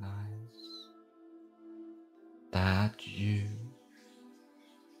recognize that you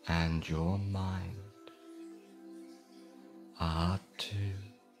and your mind are two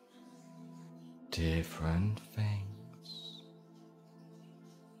different things,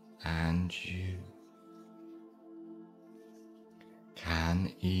 and you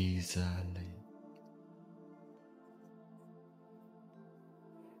can easily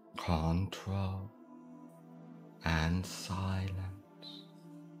control and silence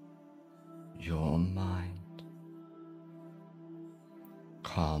your mind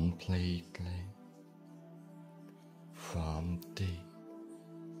completely from deep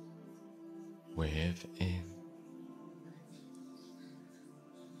within,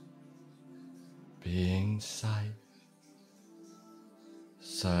 being safe,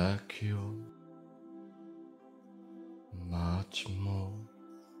 secure, much more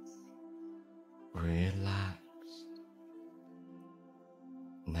relaxed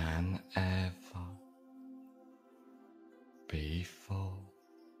than ever before.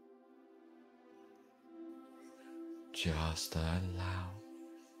 Just allow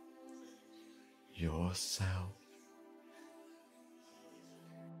yourself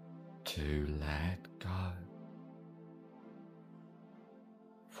to let go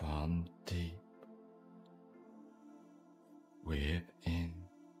from deep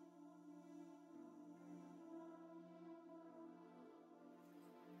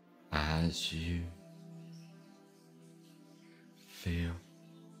as you feel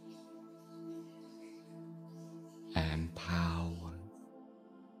empowered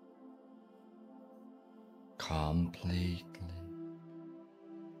completely,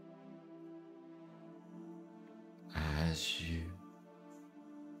 as you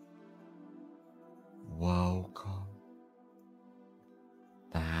welcome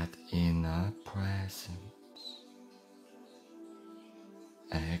that inner presence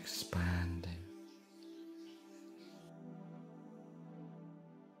expanding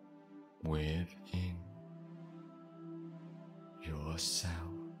within yourself.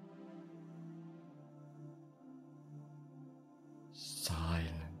 Silence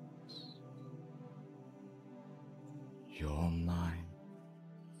your mind.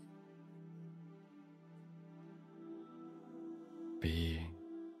 Being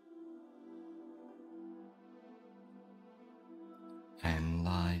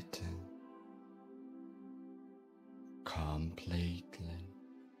enlightened completely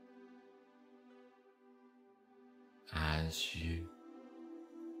as you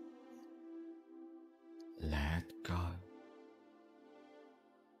let go.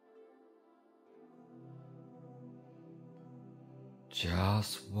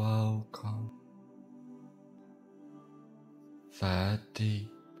 Just welcome the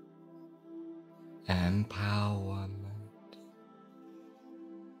deep empowerment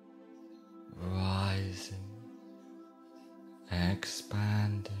rising,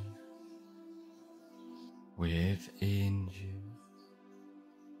 expanding within you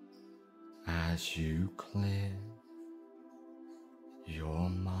as you clear your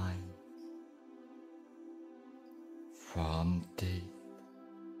mind from deep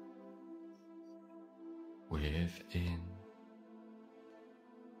within.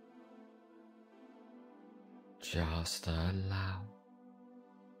 Just allow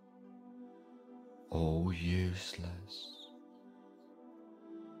all useless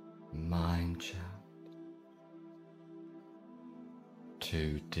mind chat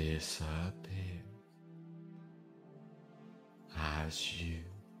to disappear as you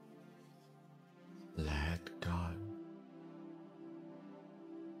let go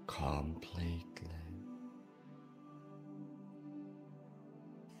completely.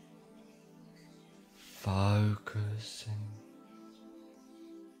 Focusing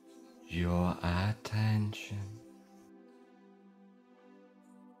your attention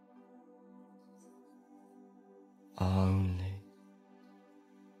only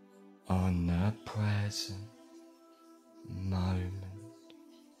on the present moment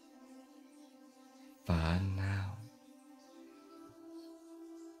for now,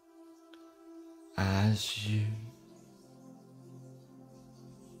 as you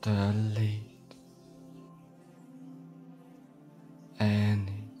delete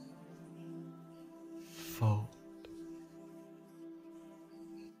any thought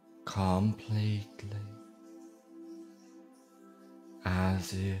completely,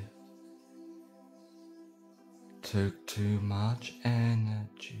 as it took too much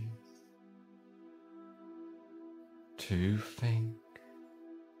energy to think,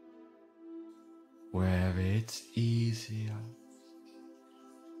 where it's easier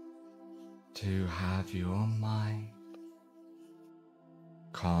to have your mind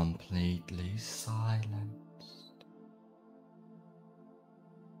completely silenced,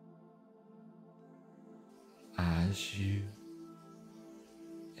 as you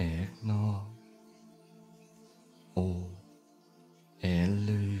ignore all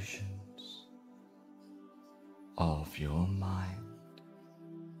illusions of your mind,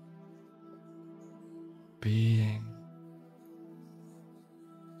 being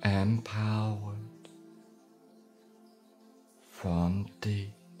empowered from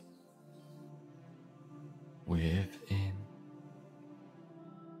deep within.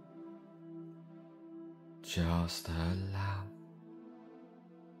 Just allow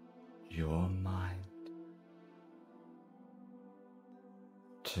your mind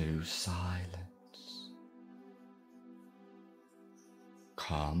to silence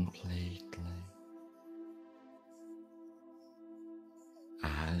completely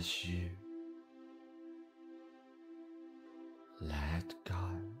as you let go.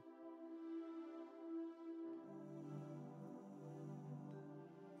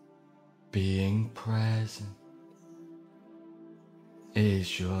 Being present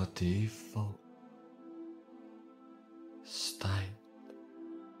is your default state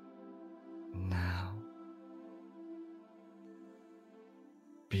now.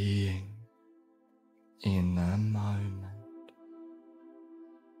 Being in the moment,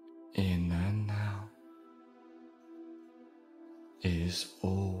 in the now, is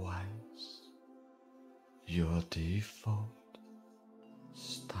always your default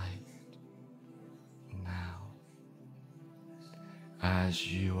state now, as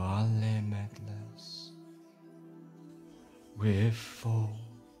you are limitless with full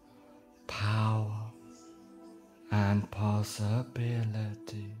power and possibilities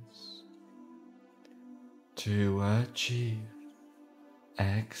to achieve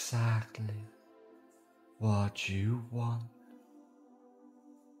exactly what you want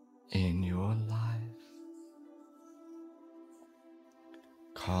in your life,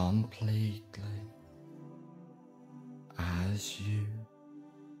 completely as you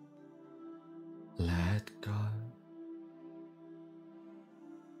let go.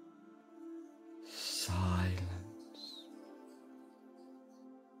 Silence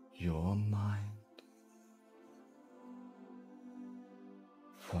your mind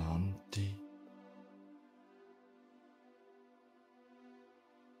from deep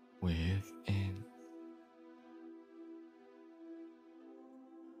within,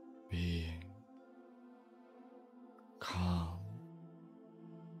 being calm,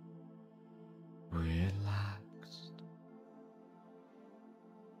 relaxed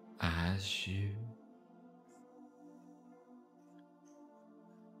as you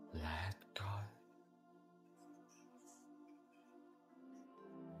let go.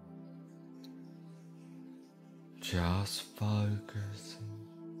 Just focusing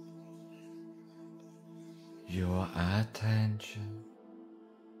your attention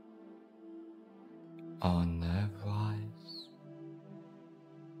on the rise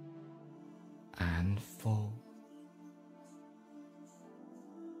and fall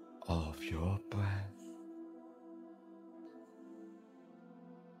of your breath,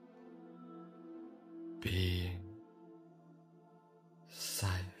 being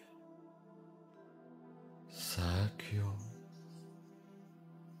safe, secure,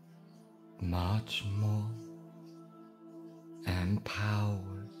 much more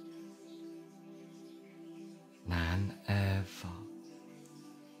empowered than ever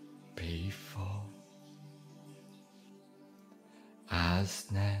before, as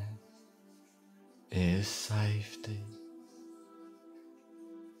there is safety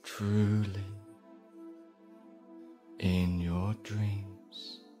truly in your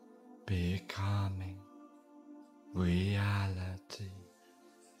dreams becoming reality,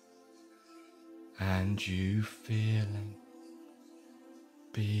 and you feeling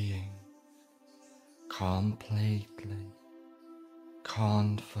being completely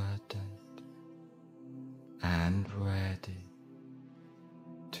confident and ready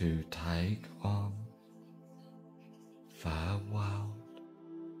to take on the world.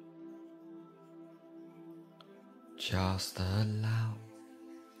 Just allow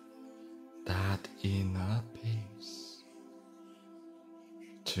that inner peace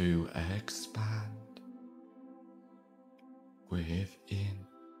to expand within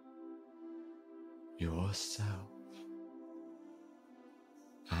yourself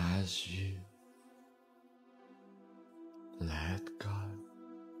as you let go,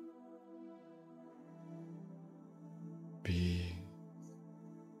 being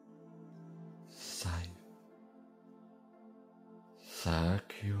safe,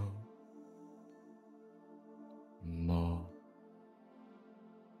 secure, more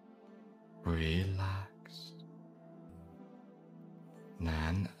relaxed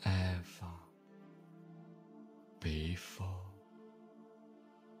than ever before,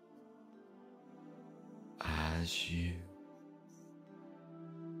 as you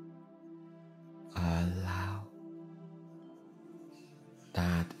allow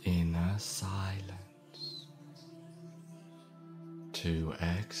that inner silence to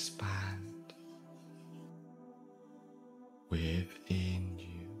expand within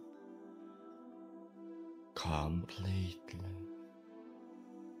you completely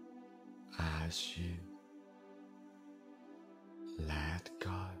as you let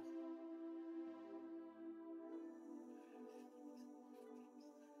go.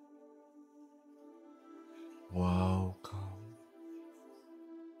 Welcome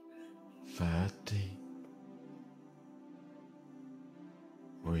the deep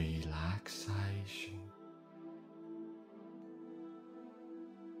relaxation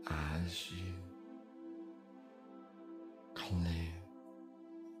as you clear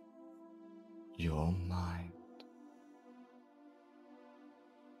your mind,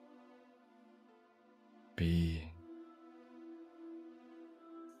 being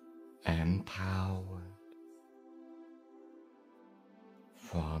empowered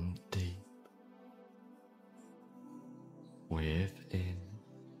from deep within,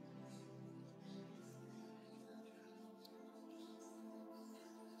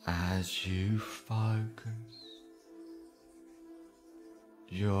 as as you focus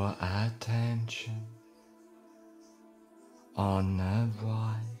your attention on the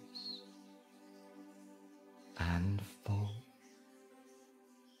rise and fall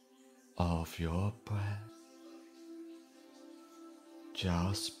of your breath,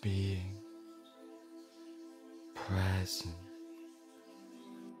 just being present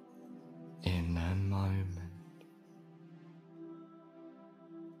in the moment,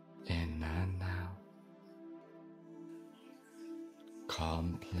 in the now,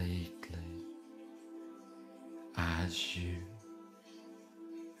 completely as you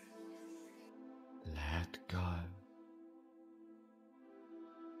let go.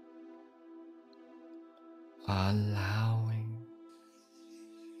 Allowing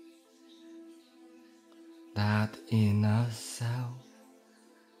that inner self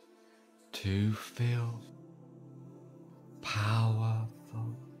to feel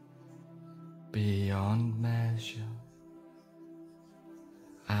powerful beyond measure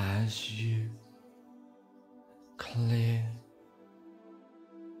as you clear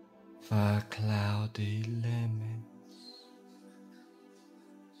the cloudy limits,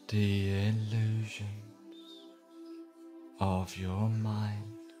 the illusions of your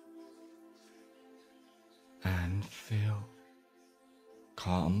mind, and feel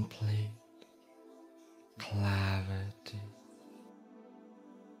complete clarity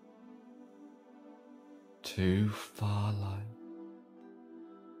to follow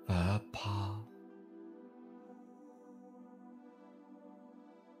the path,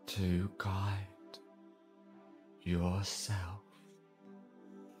 to guide yourself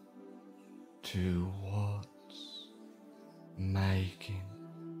towards making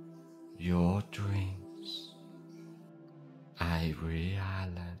your dreams a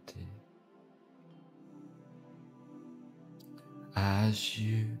reality. As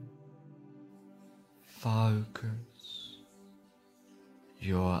you focus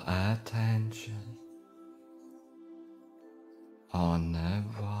your attention on the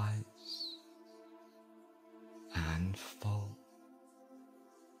rise and fall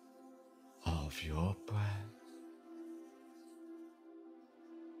of your breath,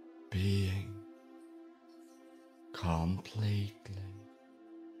 being completely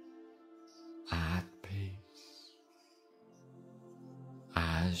at peace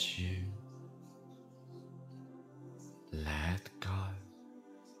as you let go.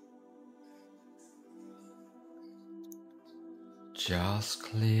 Just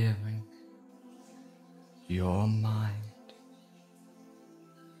clearing your mind,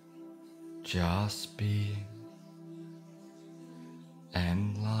 just being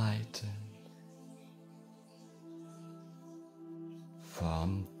enlightened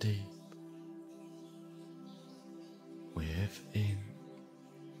from deep within.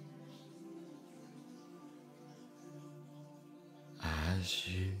 As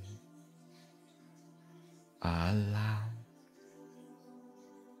you allow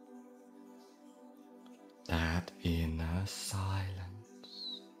that inner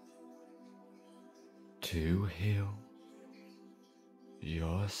silence to heal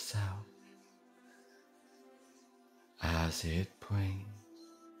yourself, as it brings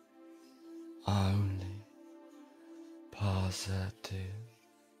only positive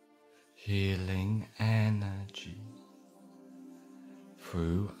healing energy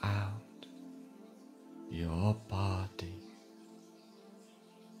throughout your body,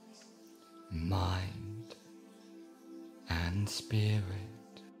 mind and spirit,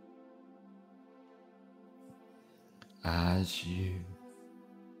 as you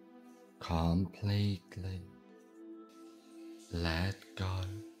completely let go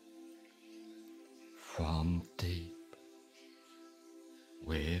from deep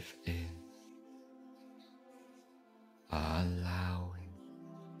within, allowing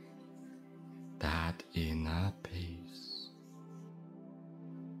that inner peace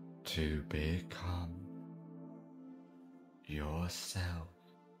to become yourself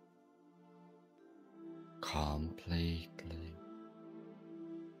completely.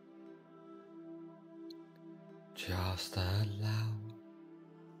 Just allow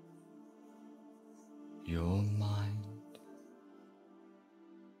your mind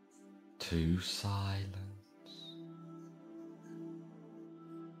to silence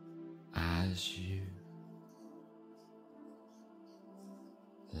as you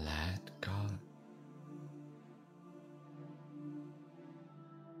let go,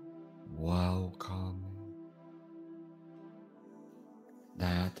 welcoming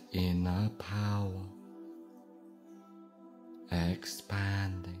that inner power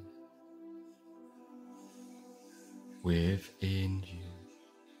expanding within you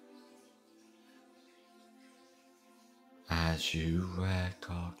as you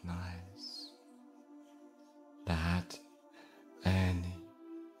recognize that any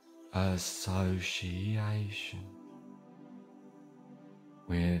association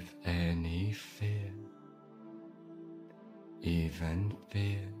with any fear, even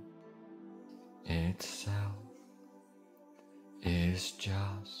fear itself, is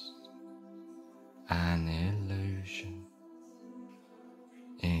just an illusion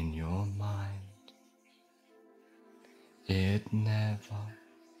in your mind. It never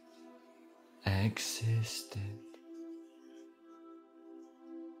existed.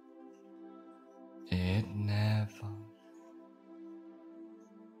 It never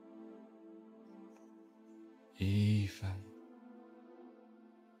even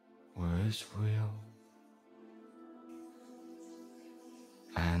was real,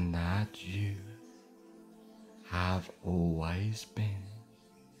 and that you have always been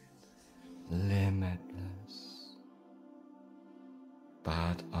limitless,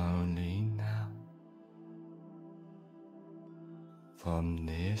 but only now, from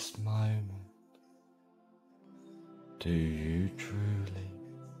this moment, do you truly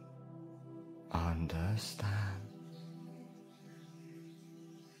understand,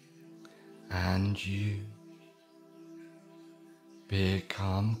 and you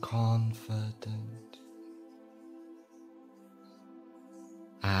become confident,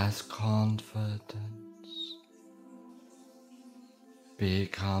 as confidence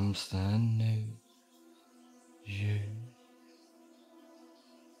becomes the new you,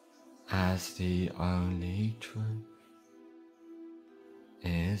 as the only truth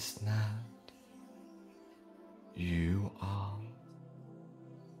is that you are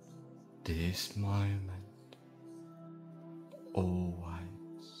this moment,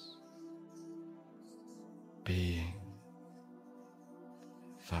 always being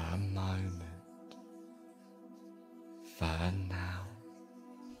the moment, the now,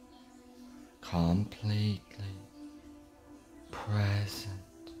 completely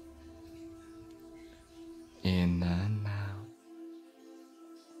present in the now,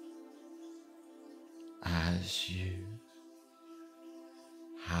 as you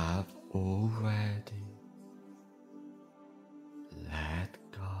have already let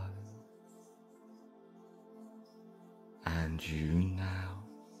go, and you now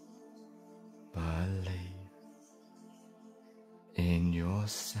believe in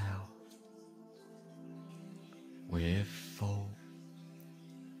yourself with full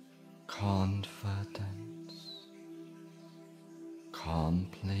confidence,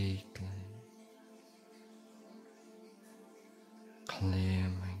 completely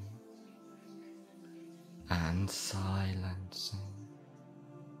clearing and silencing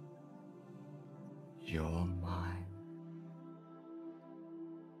your mind,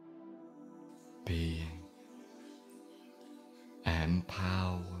 being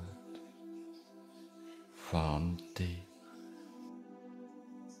empowered from deep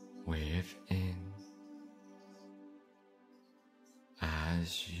within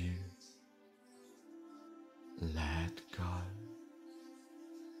as you let go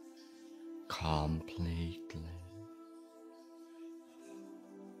completely,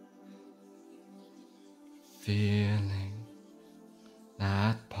 feeling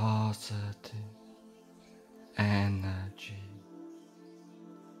that positive energy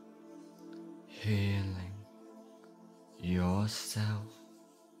healing yourself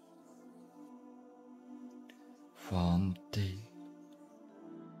from deep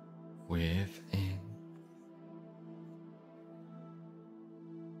within.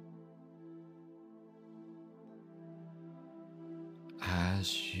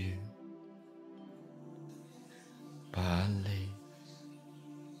 As you believe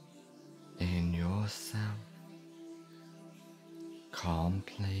in yourself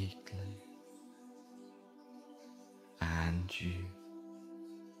completely, and you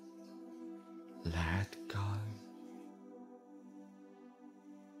let go,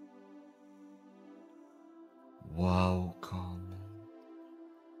 welcoming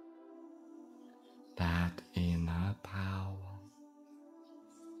that inner power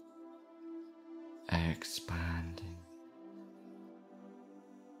expanding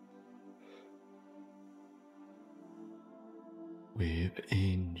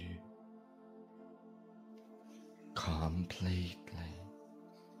within you completely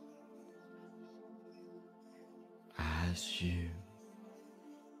as you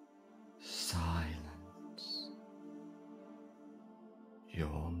silence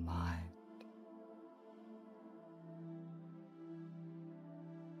your mind.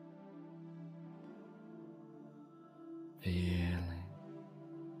 Feeling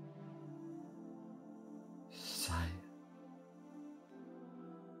safe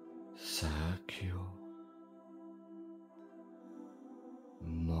secure,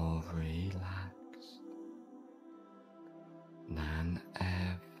 more relaxed than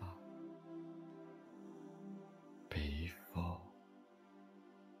ever before.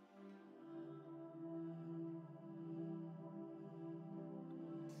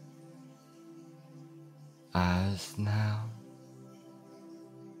 As now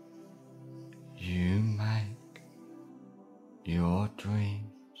you make your dreams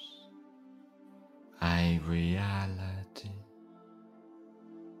a reality,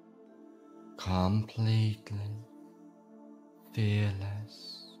 completely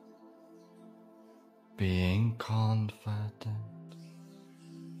fearless, being confident,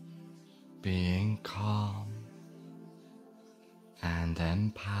 being calm and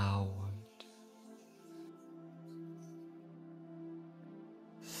empowered.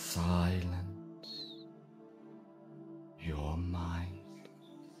 Silence your mind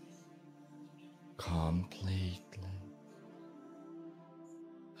completely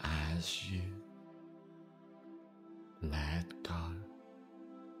as you let go.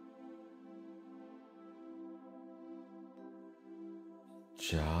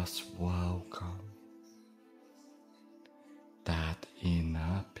 Just welcome that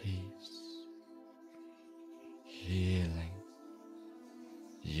inner peace, healing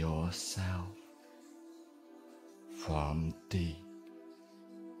yourself from deep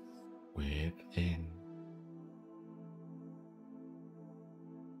within,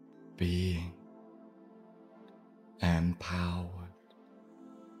 being empowered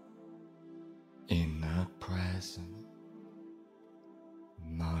in the present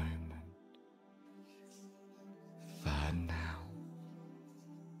moment. For now,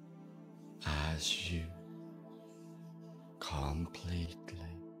 as you completely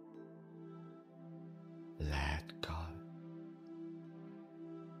let go,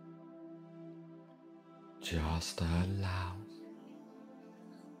 just allow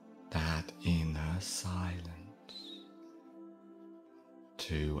that inner silence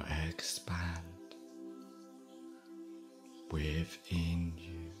to expand within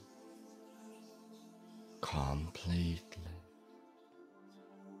you completely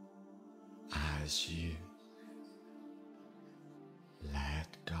as you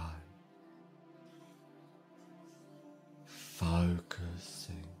let go,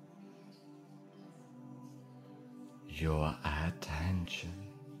 focusing your attention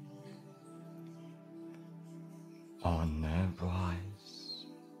on the rise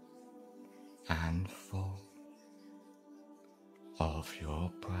and fall of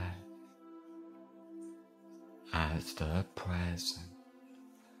your breath as the present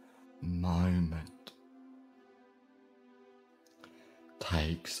moment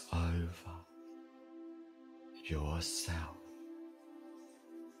takes over yourself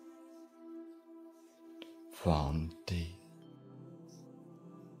from deep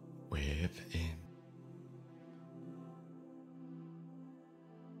within,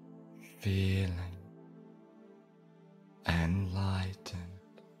 feeling enlightened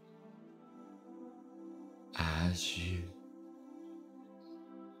as you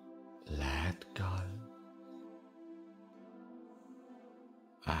let go,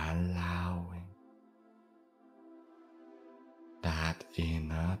 allowing that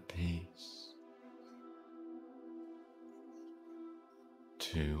inner peace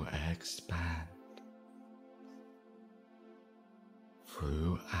to expand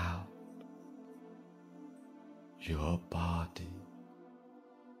throughout your body,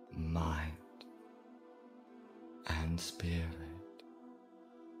 mind and spirit.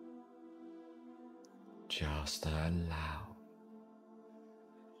 Just allow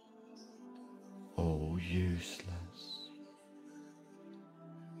all useless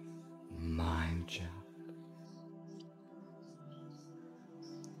mind junk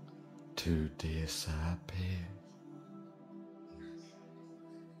to disappear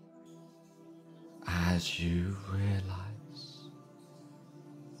as you realize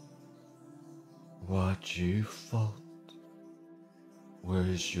what you thought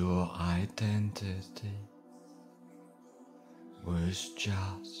was your identity was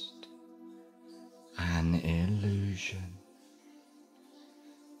just an illusion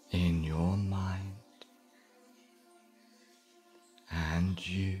in your mind, and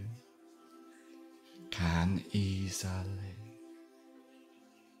you can easily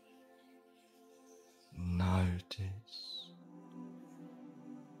notice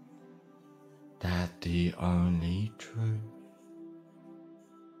that the only truth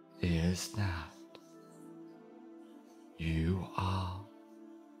is that you are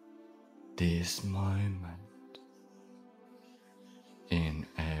this moment in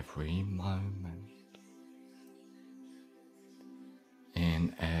every every moment,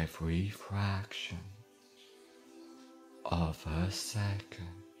 in every fraction of a second,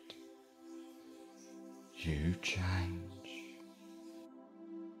 you change.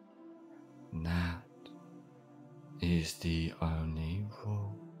 That is the only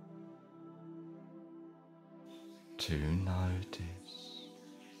rule, to notice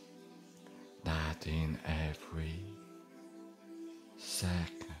that in every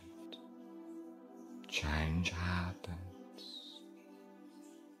second change happens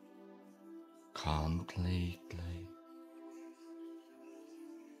completely,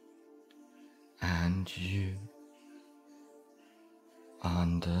 and you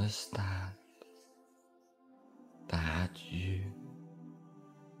understand that you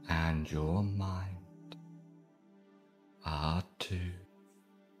and your mind are two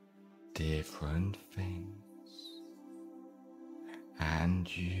different things,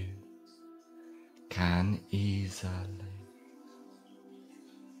 and you can easily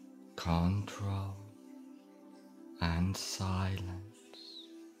control and silence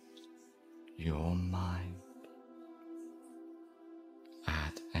your mind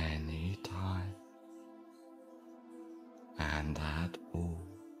at any time and at all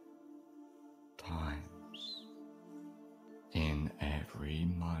times, in every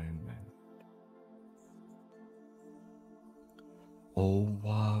moment. All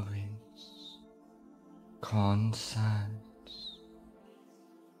worries, concerns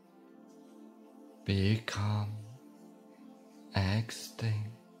become extinct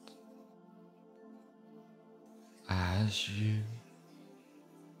as you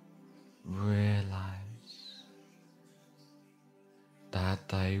realize that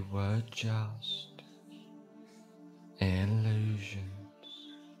they were just illusions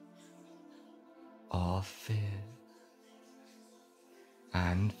of fear,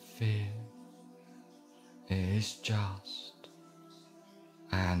 and fear is just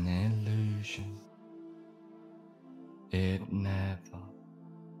an illusion. It never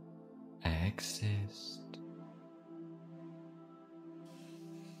exists.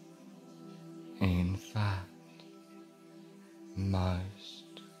 In fact,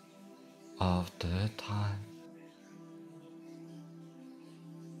 most of the time,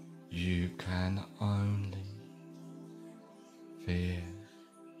 you can only fear.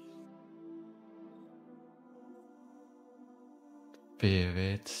 Fear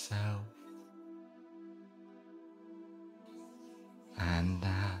itself, and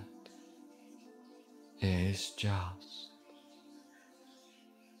that is just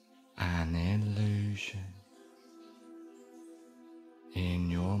an illusion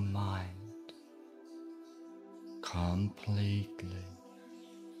in your mind completely.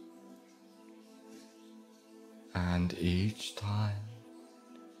 And each time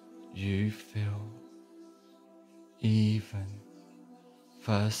you feel even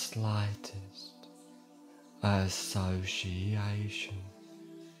the slightest association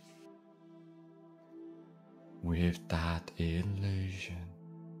with that illusion,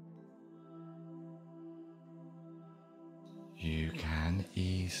 you can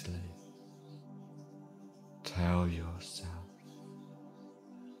easily tell yourself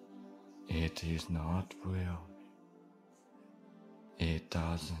it is not real, it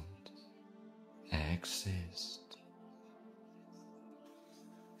doesn't exist.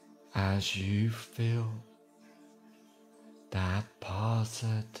 As you feel that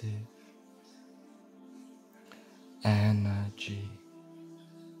positive energy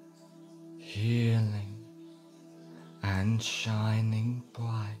healing and shining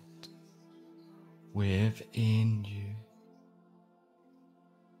bright within you,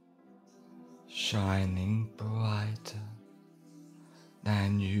 shining brighter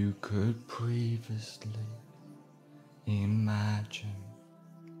than you could previously imagine,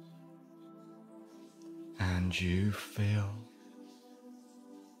 and you feel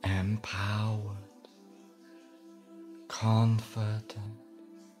empowered, confident,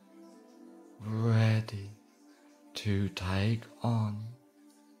 ready to take on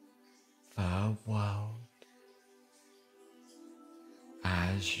the world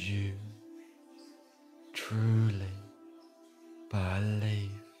as you truly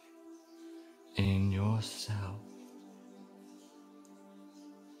believe in yourself,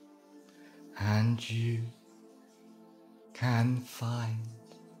 and you can find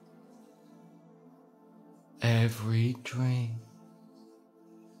every dream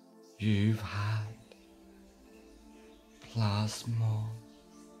you've had plus more,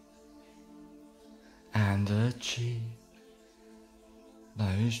 and achieve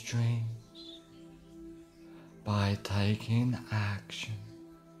those dreams by taking action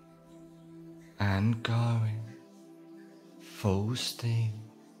and going full steam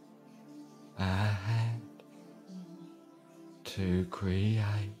ahead to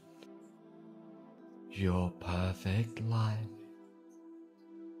create your perfect life,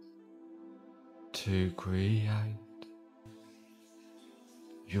 to create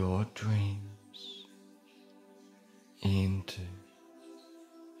your dreams into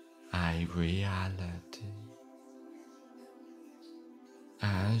a reality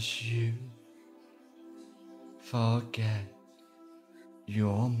as you forget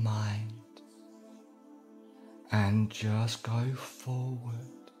your mind and just go forward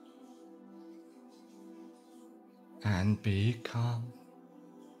and become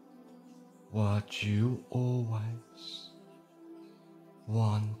what you always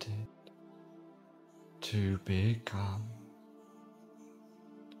wanted to become,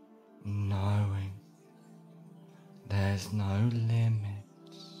 knowing there's no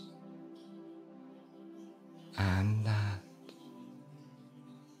limits and that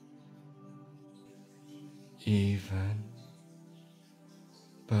even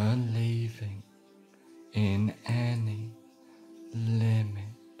believing in any limit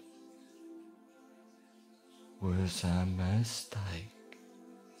was a mistake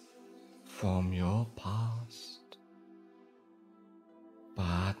from your past,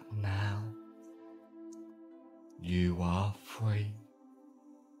 but now you are free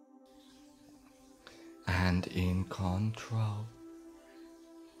and in control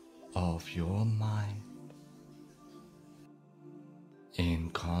of your mind, in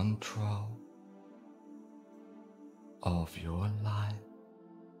control of your life,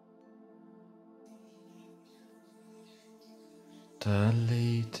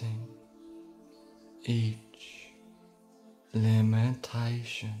 deleting each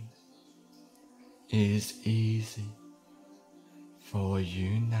limitation is easy for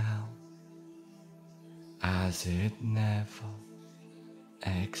you now, as it never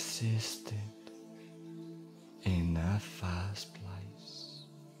existed in the first place.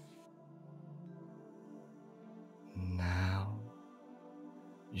 Now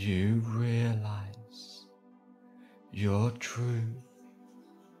you realize your true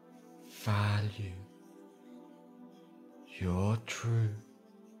value, your true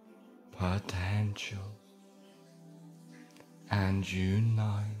potential, and you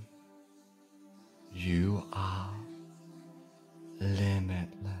know you are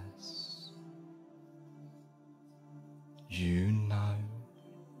limitless. You know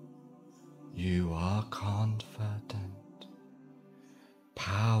you are confident,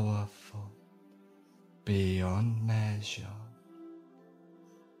 powerful beyond measure,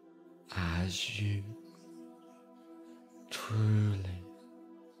 as you truly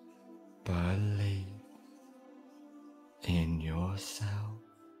believe in yourself,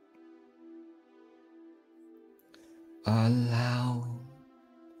 allowing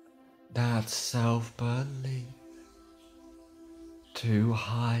that self-belief to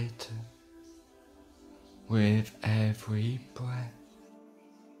heighten with every breath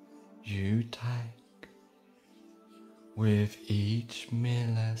you take, with each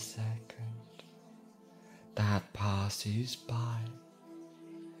millisecond that passes by.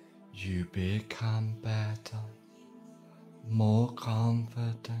 You become better, more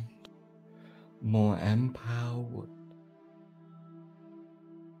confident, more empowered,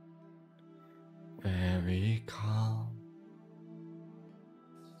 very calm,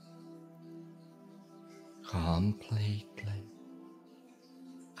 completely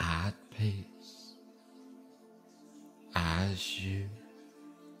at peace as you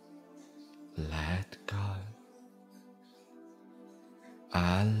let go,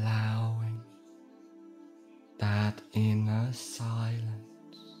 allowing that inner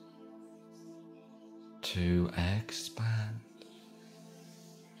silence to expand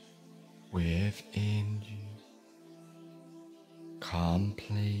within you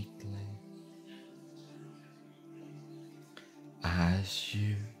completely as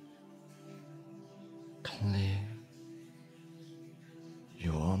you clear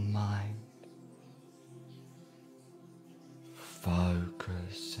your mind,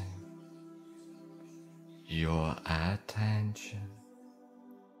 focusing your attention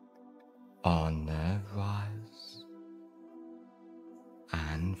on the rise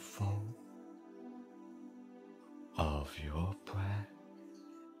and fall of your breath,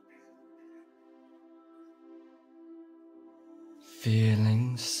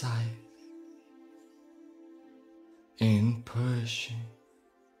 feeling safe in pushing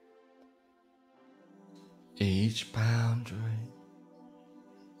each boundary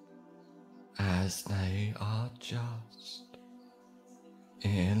as they are just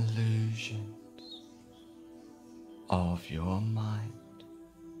illusions of your mind,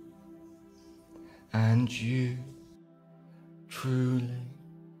 and you truly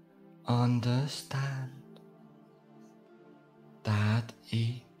understand that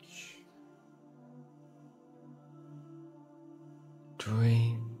each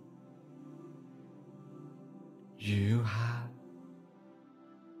dream you have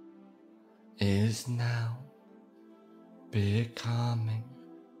is now becoming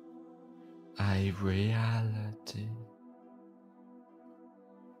a reality,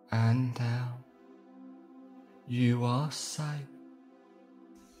 and now you are safe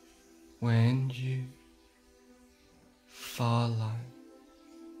when you follow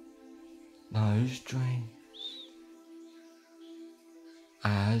those dreams,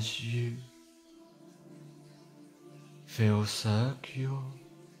 as you feel secure,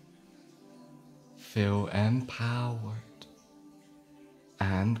 feel empowered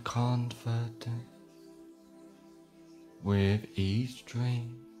and confident with each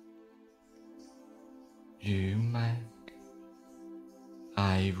dream you make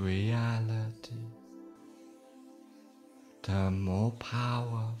a reality. The more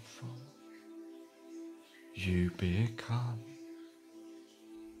powerful you become,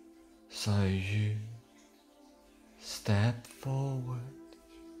 so you step forward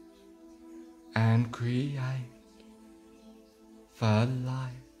and create the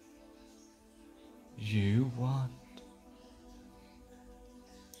life you want.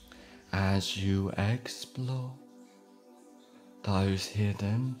 As you explore those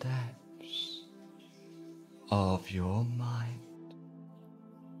hidden depths of your mind,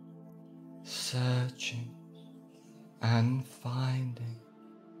 searching and finding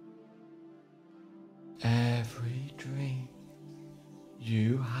every dream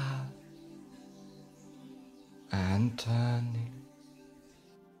you have, and turning,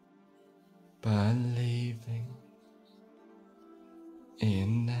 believing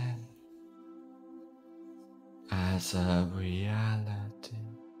in them as a reality,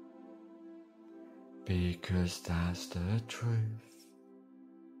 because that's the truth.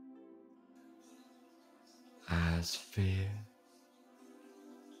 As fear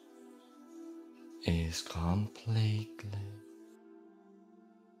is completely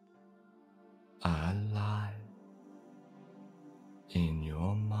alive in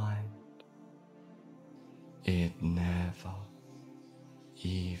your mind, it never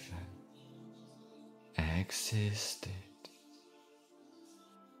even existed.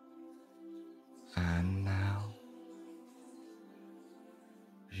 And now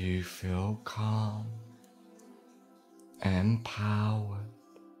you feel calm, empowered.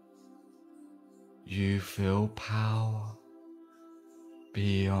 You feel power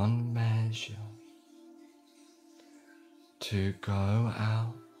beyond measure to go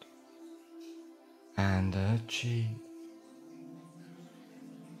out and achieve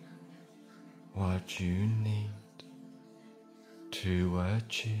what you need to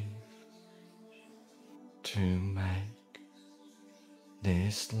achieve to make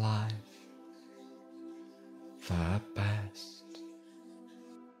this life the best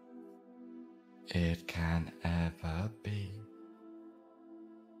it can ever be,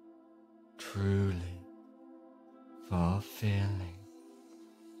 truly fulfilling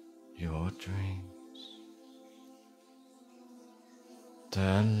your dreams,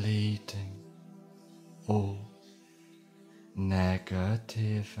 deleting all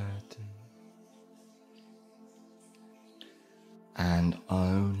negativity and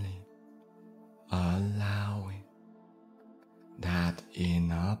only allowing that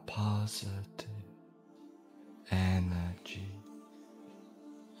inner positive energy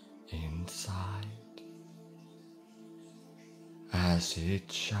inside as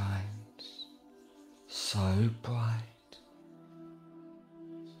it shines so bright.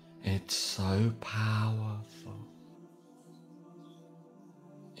 It's so powerful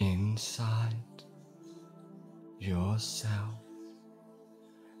inside yourself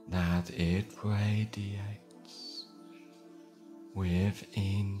that it radiates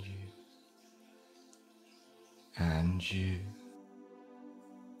within you, and you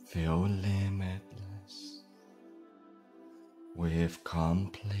feel limitless with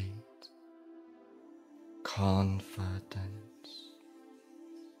complete confidence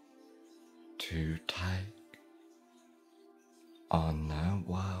to take on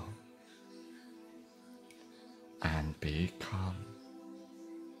the world and become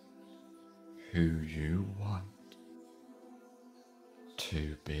who you want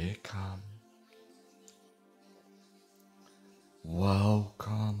to become,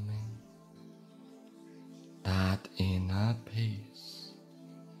 welcoming that inner peace,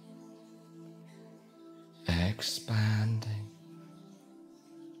 expanding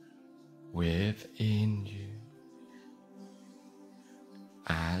within you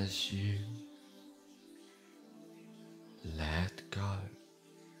as you let go,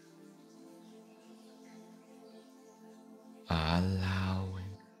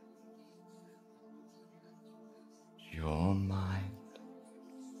 allowing your mind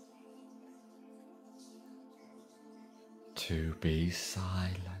to be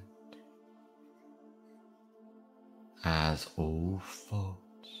silent as all thoughts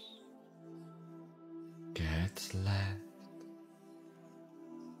get left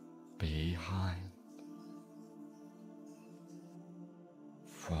behind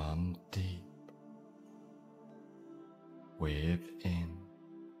from deep within.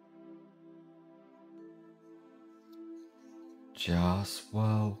 Just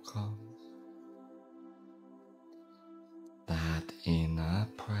welcome that inner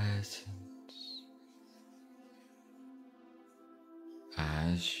presence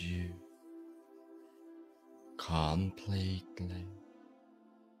as you completely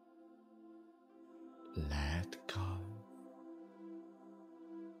let go,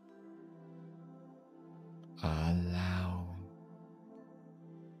 allowing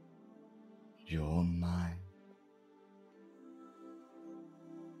your mind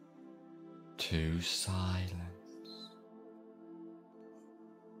to silence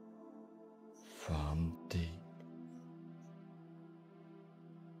from deep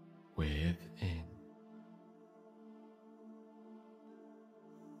within.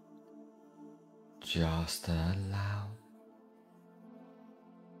 Just allow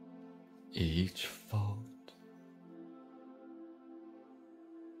each thought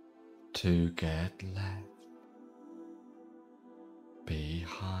to get left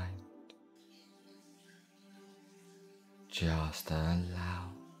behind. Just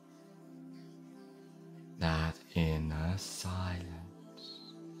allow that inner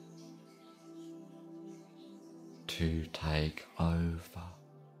silence to take over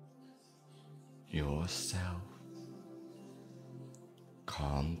yourself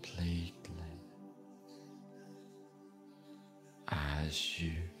completely as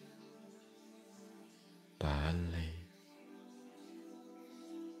you believe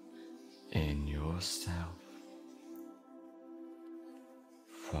in yourself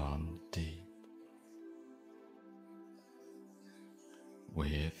from deep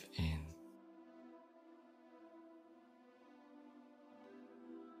within.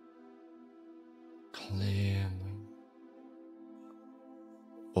 Clearing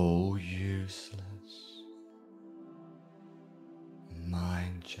all useless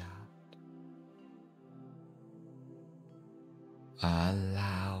mind chat,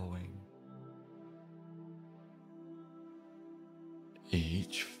 allowing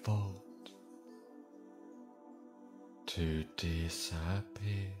each thought to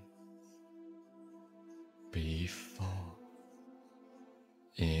disappear before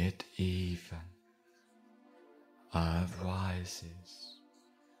it even arises,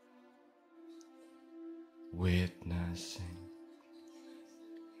 witnessing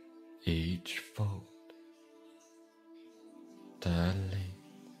each thought delete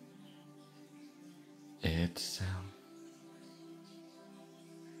itself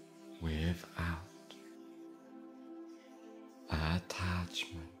without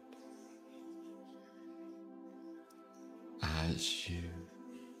attachment as you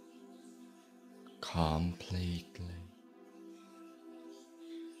completely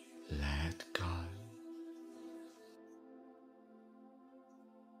let go,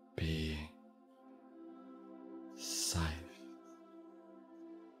 being safe,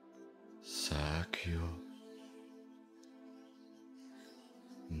 secure,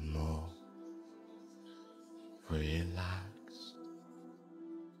 more relaxed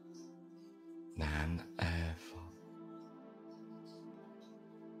than ever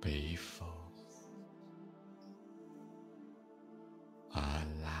before,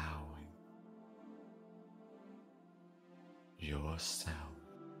 allowing yourself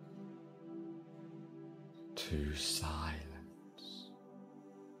to silence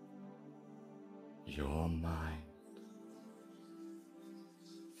your mind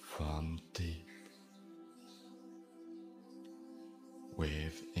from deep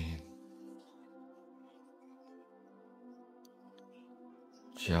within.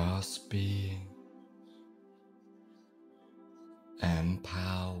 Just being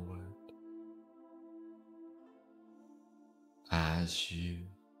empowered as you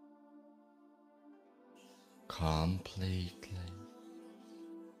completely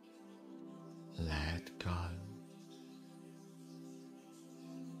let go,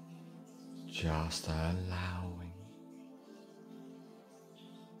 just allowing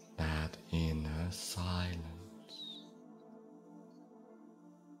that inner silence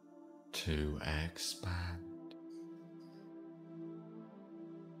to expand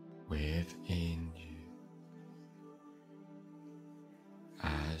within you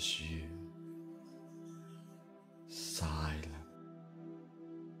as you silence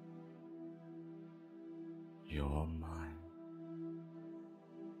your mind,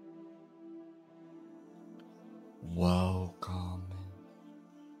 welcoming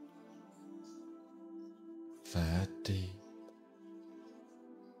the deep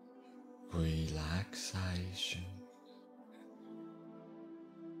relaxation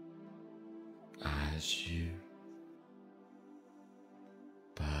as you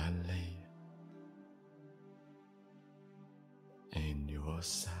believe in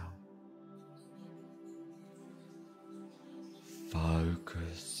yourself,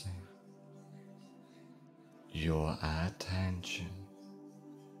 focusing your attention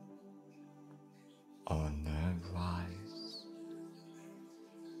on the rise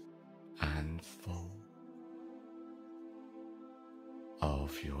and fall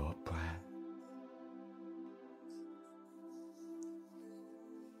of your breath,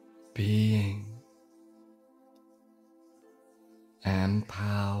 being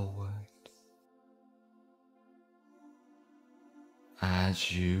empowered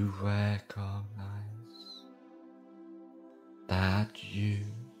as you recognize that you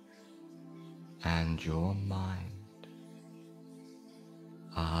and your mind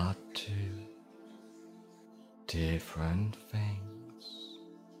are two different things,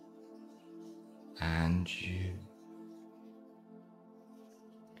 and you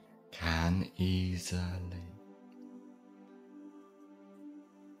can easily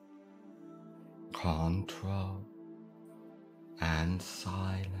control and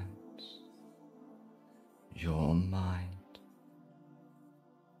silence your mind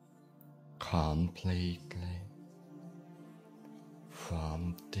completely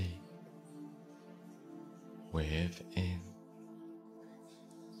from deep within,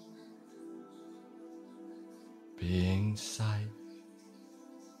 being safe,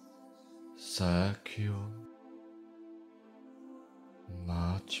 secure,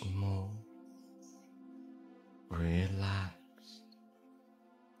 much more relaxed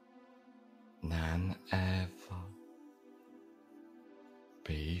than ever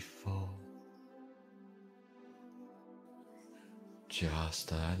before.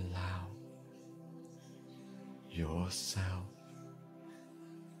 Just allow yourself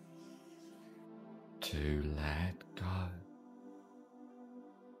to let go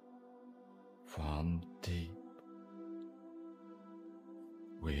from deep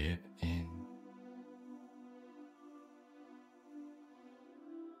within,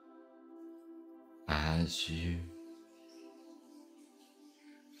 as you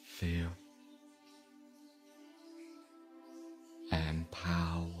feel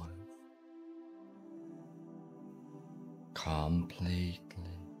empowered completely,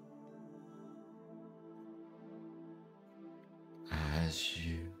 as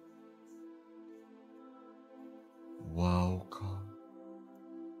you welcome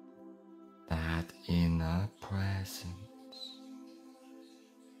that inner presence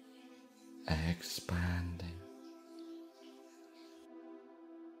expanding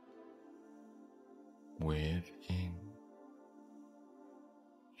within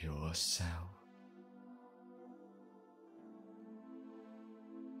yourself,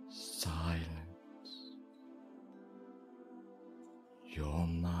 silence your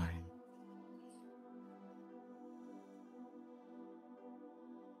mind,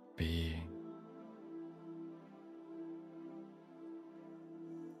 being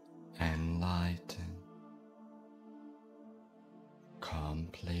enlightened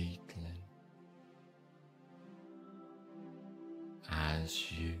completely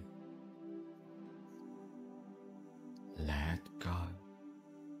as you let go.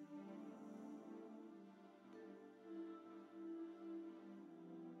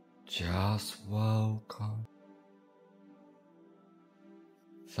 Just welcome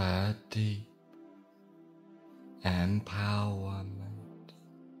the deep empowerment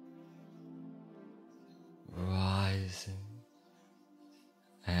rising,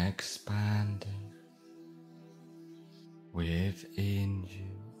 expanding within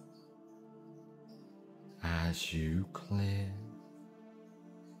you as you clear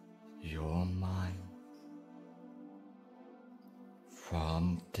your mind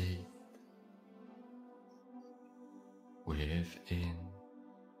from deep within.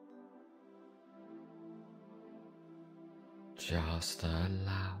 Just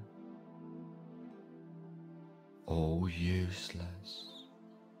allow all useless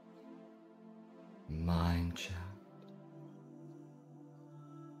mind chat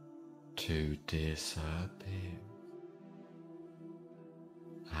to disappear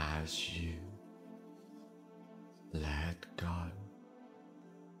as you let go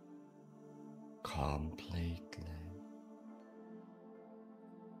completely.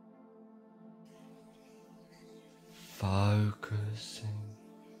 Focusing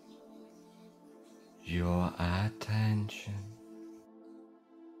your attention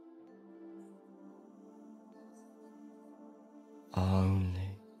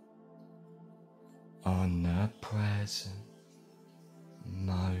only on the present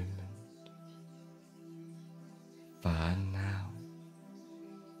moment for now,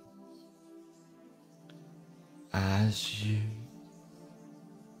 as you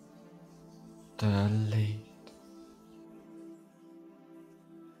delete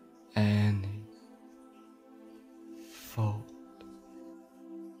any thought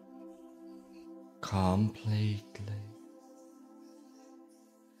completely,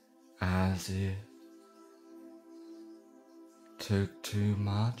 as if took too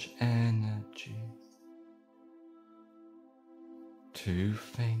much energy to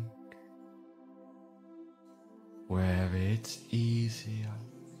think, where it's easier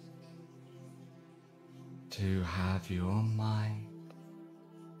to have your mind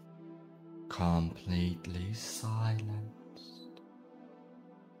completely silenced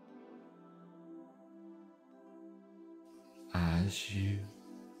as you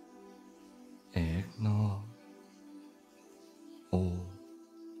ignore all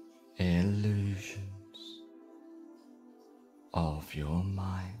illusions of your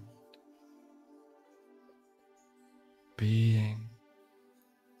mind, being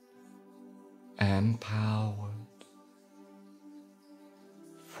empowered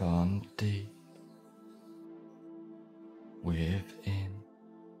from deep within.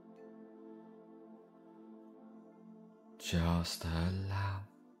 Just allow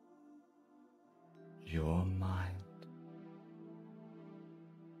your mind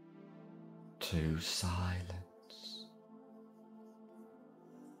to silence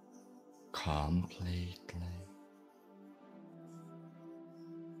completely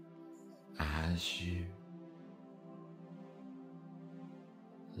as you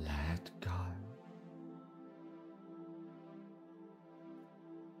let go.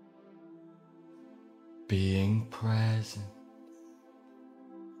 Being present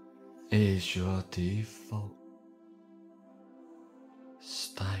is your default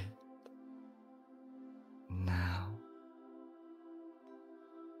state now.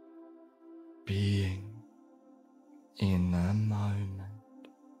 Being in the moment,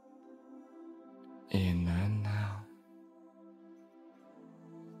 in the now,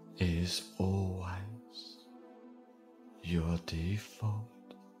 is always your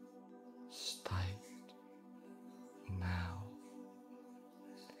default state now,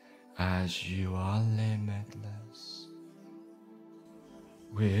 as you are limitless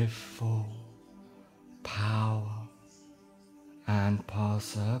with full power and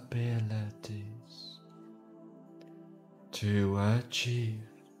possibilities to achieve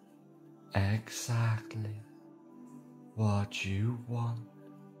exactly what you want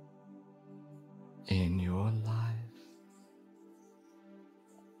in your life,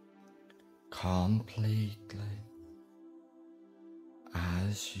 completely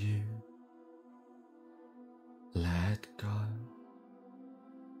as you let go.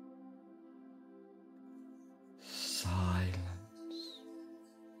 Silence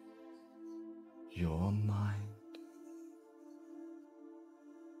your mind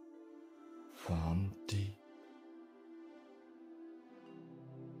from deep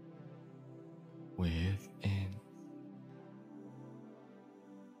within,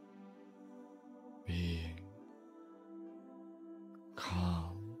 being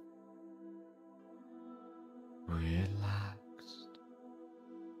calm, relaxed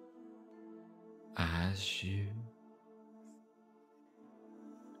as you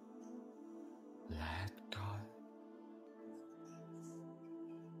let go.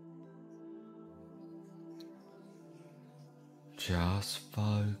 Just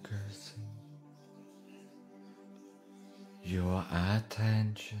focusing your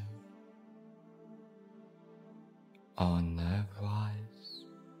attention on the rise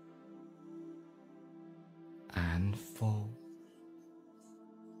and fall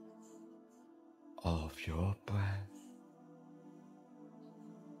of your breath,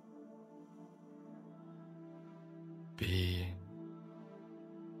 being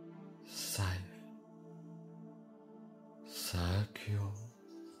safe, secure,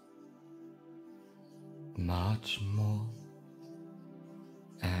 much more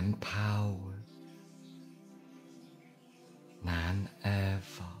empowered than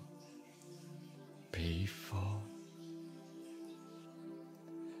ever before,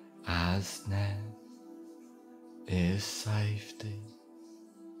 as there is safety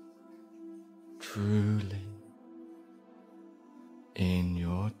truly in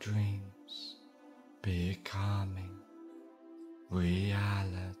your dreams becoming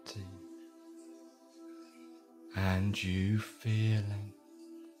reality, and you feeling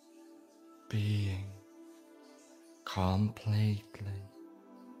being completely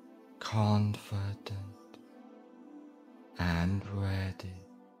confident and ready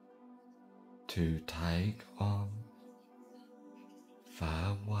to take on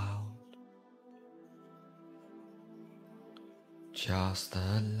the world. Just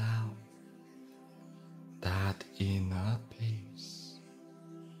allow that inner peace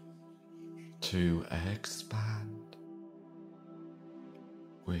to expand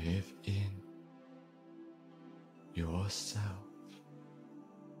within yourself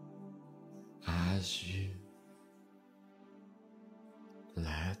as you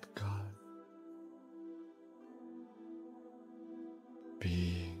let go,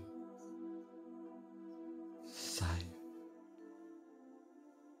 being safe,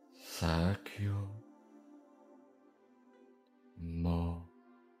 secure, more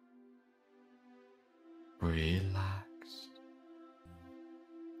relaxed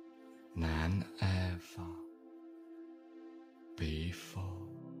than ever before,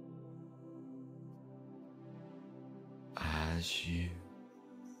 as you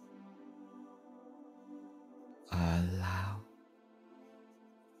allow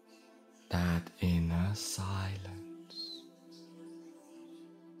that inner silence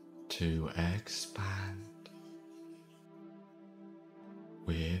to expand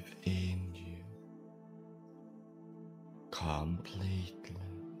within you completely,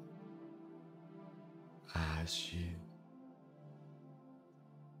 as you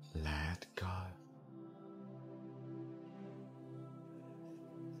let go.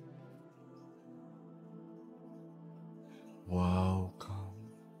 Welcome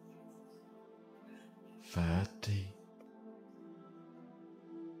the deep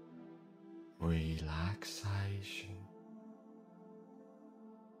relaxation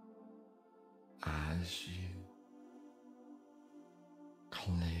as you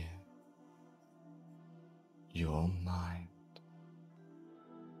clear your mind,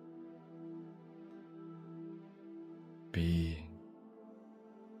 being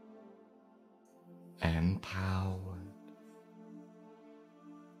empowered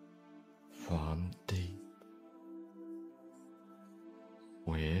from deep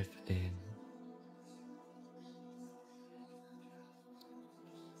within.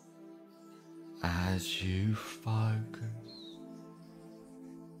 As you focus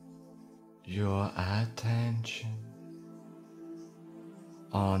your attention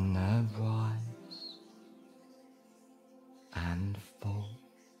on the rise and fall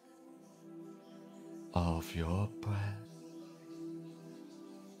of your breath,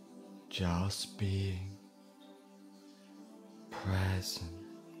 just being present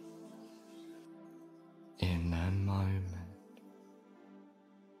in the moment,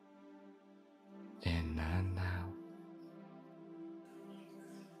 in the now,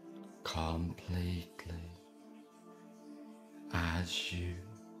 completely, as you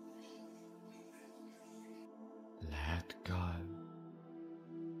let go,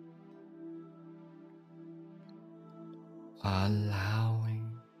 allowing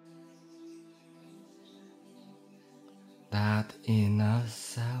that inner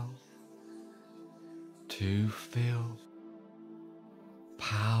self to feel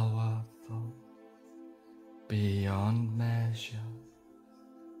powerful beyond measure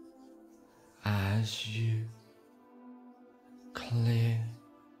as you clear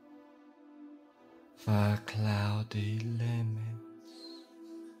the cloudy limits,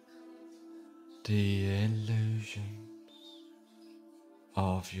 the illusions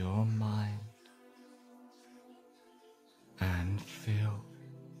of your mind, and feel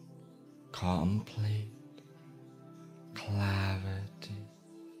complete clarity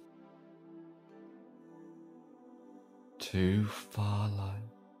to follow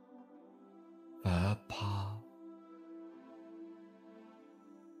the path,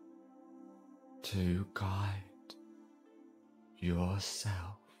 to guide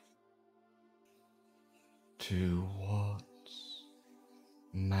yourself towards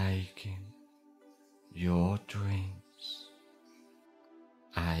making your dreams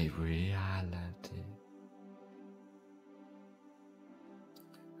a reality.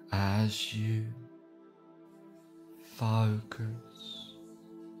 As you focus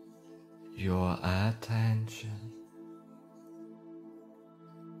your attention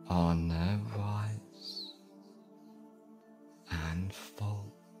on the rise and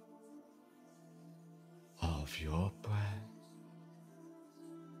fall of your breath,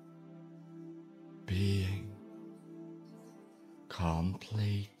 being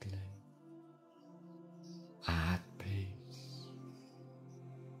completely at peace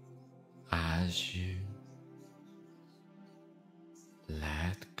as you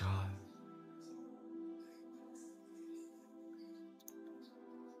let go.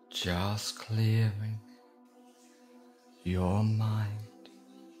 Just clearing your mind,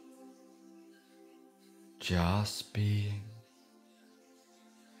 just being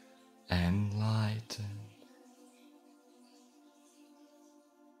enlightened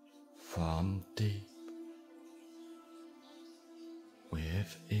from deep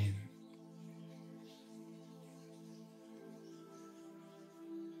within.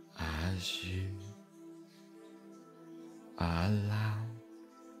 As you allow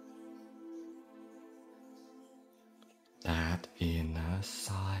that inner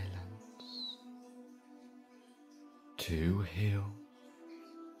silence to heal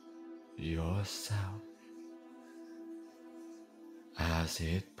yourself, as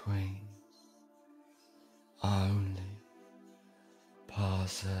it brings only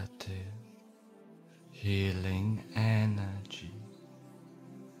positive healing energy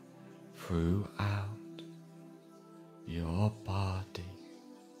throughout your body,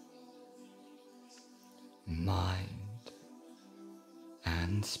 mind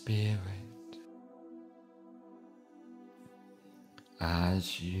and spirit,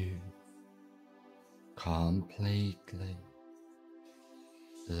 as you completely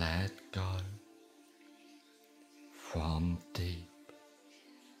let go from deep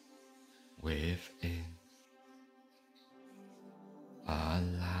within,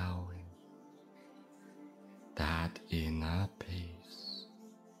 allowing that inner peace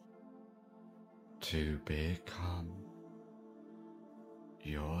to become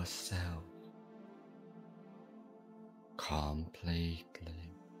yourself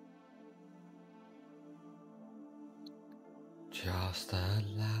completely. Just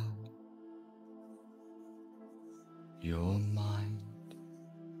allow your mind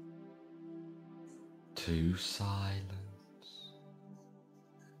to silence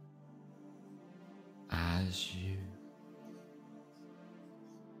as you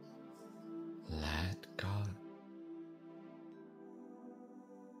let go,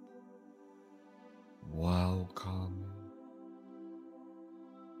 welcoming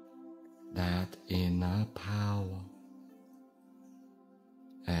that inner power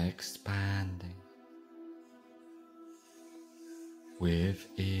expanding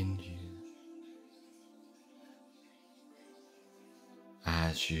within you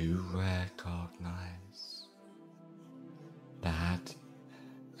as you recognize that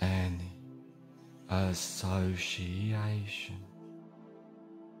any association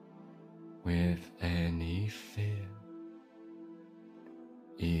with any fear,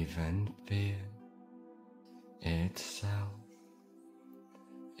 even fear itself,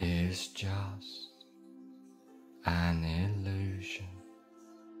 is just an illusion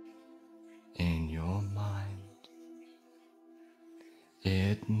in your mind.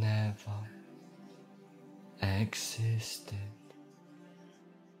 It never existed.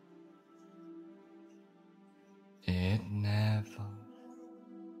 It never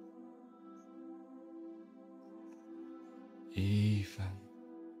even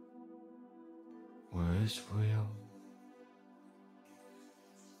was real,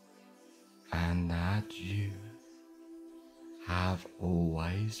 and that you have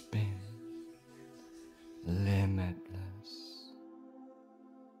always been limitless,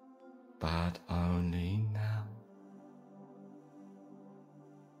 but only now,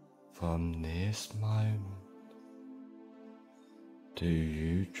 from this moment, do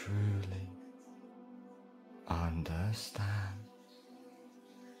you truly understand,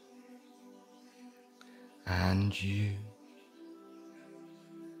 and you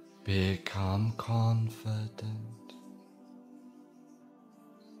become confident,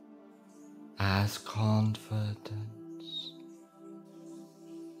 as confidence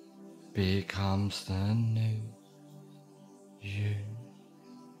becomes the new you,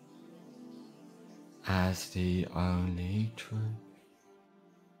 as the only truth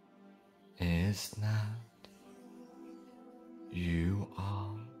is that you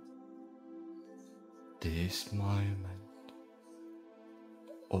are this moment,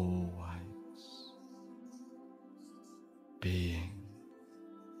 always being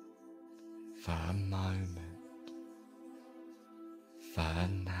the moment for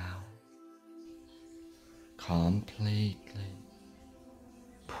now, completely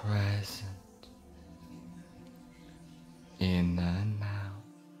present in the now,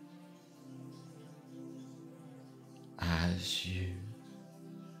 as you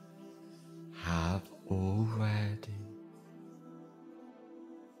have already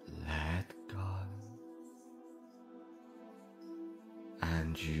let go,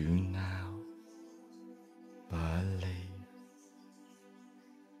 and you now believe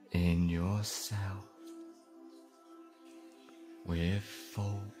in yourself with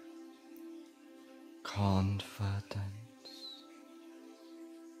full confidence,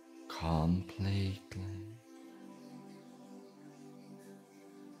 completely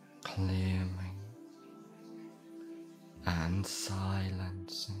clearing and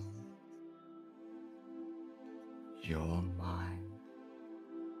silencing your mind,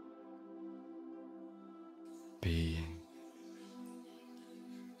 being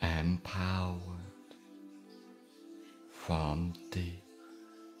empowered from deep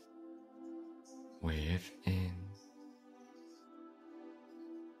within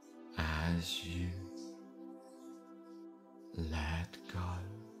as you let go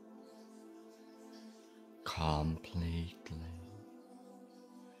completely,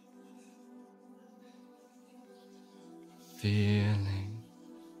 feeling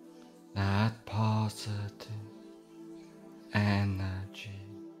that positive energy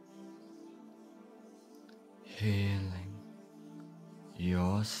healing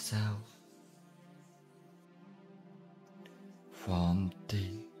yourself from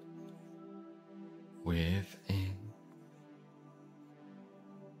deep within.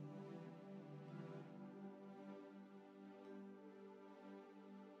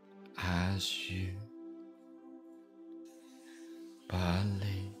 As you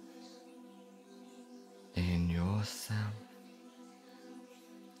believe in yourself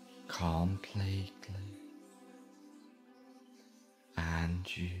completely,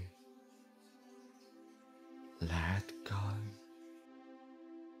 and you let go,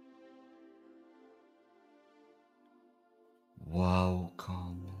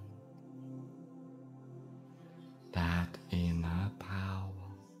 welcome that inner power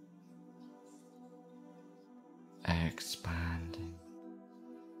expanding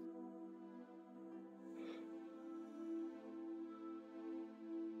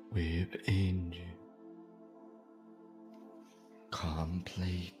within you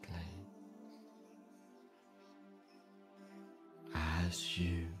completely as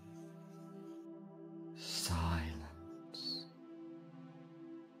you silence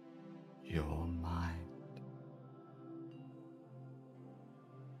your mind.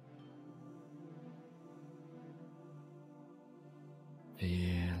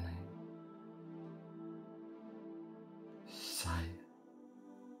 Feeling safe,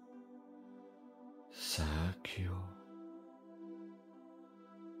 secure,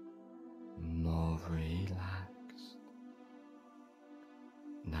 more relaxed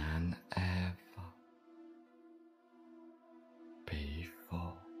than ever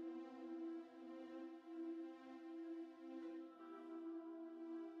before.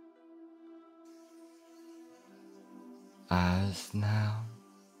 As now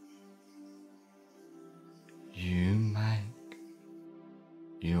you make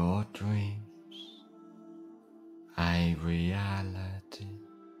your dreams a reality,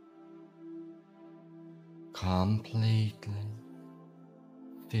 completely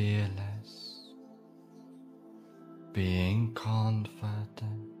fearless, being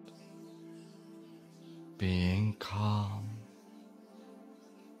confident, being calm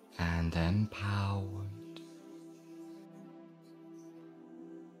and empowered.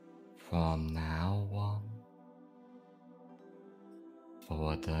 From now on,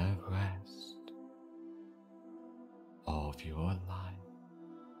 for the rest of your life,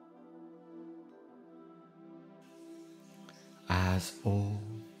 as all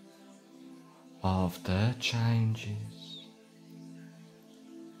of the changes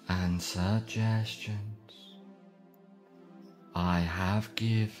and suggestions I have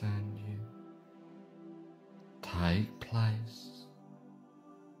given you take place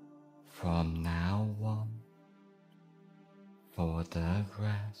from now on for the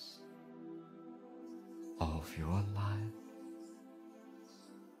rest of your life.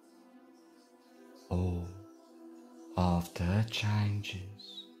 All of the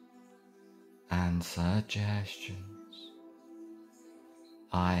changes and suggestions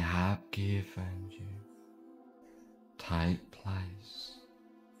I have given you take place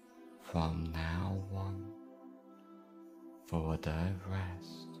from now on for the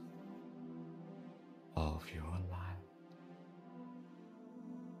rest of your life.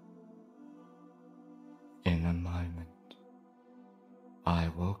 I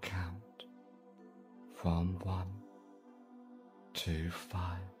will count from 1 to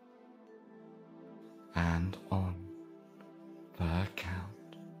 5, and on the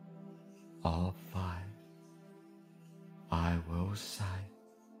count of 5, I will say,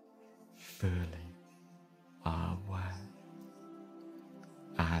 fully aware,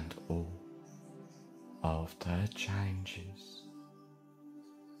 and all of the changes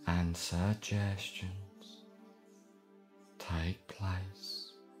and suggestions take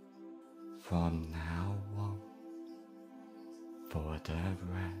place from now on for the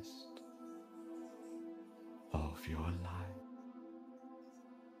rest of your life.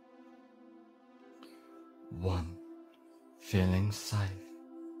 1. Feeling safe,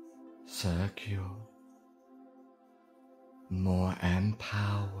 secure, more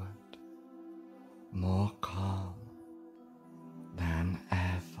empowered, more calm than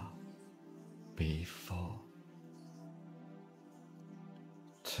ever before.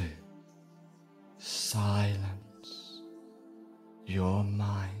 2. Silence your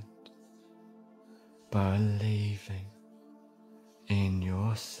mind, believing in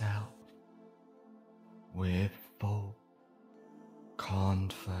yourself with full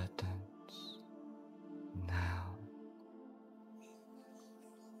confidence now.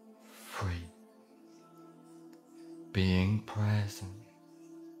 3. Being present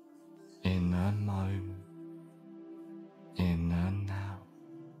in the moment, in the now,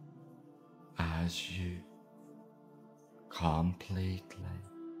 as you completely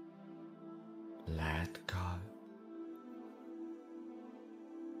let go.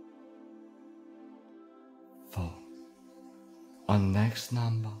 4. On next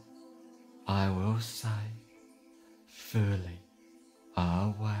number, I will say, fully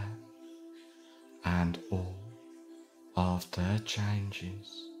aware, and all of the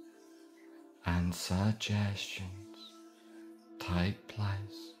changes and suggestions take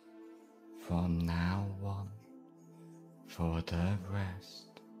place from now on for the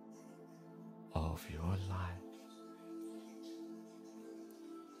rest of your life.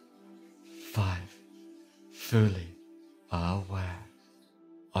 5. Fully aware.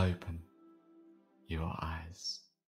 Open your eyes.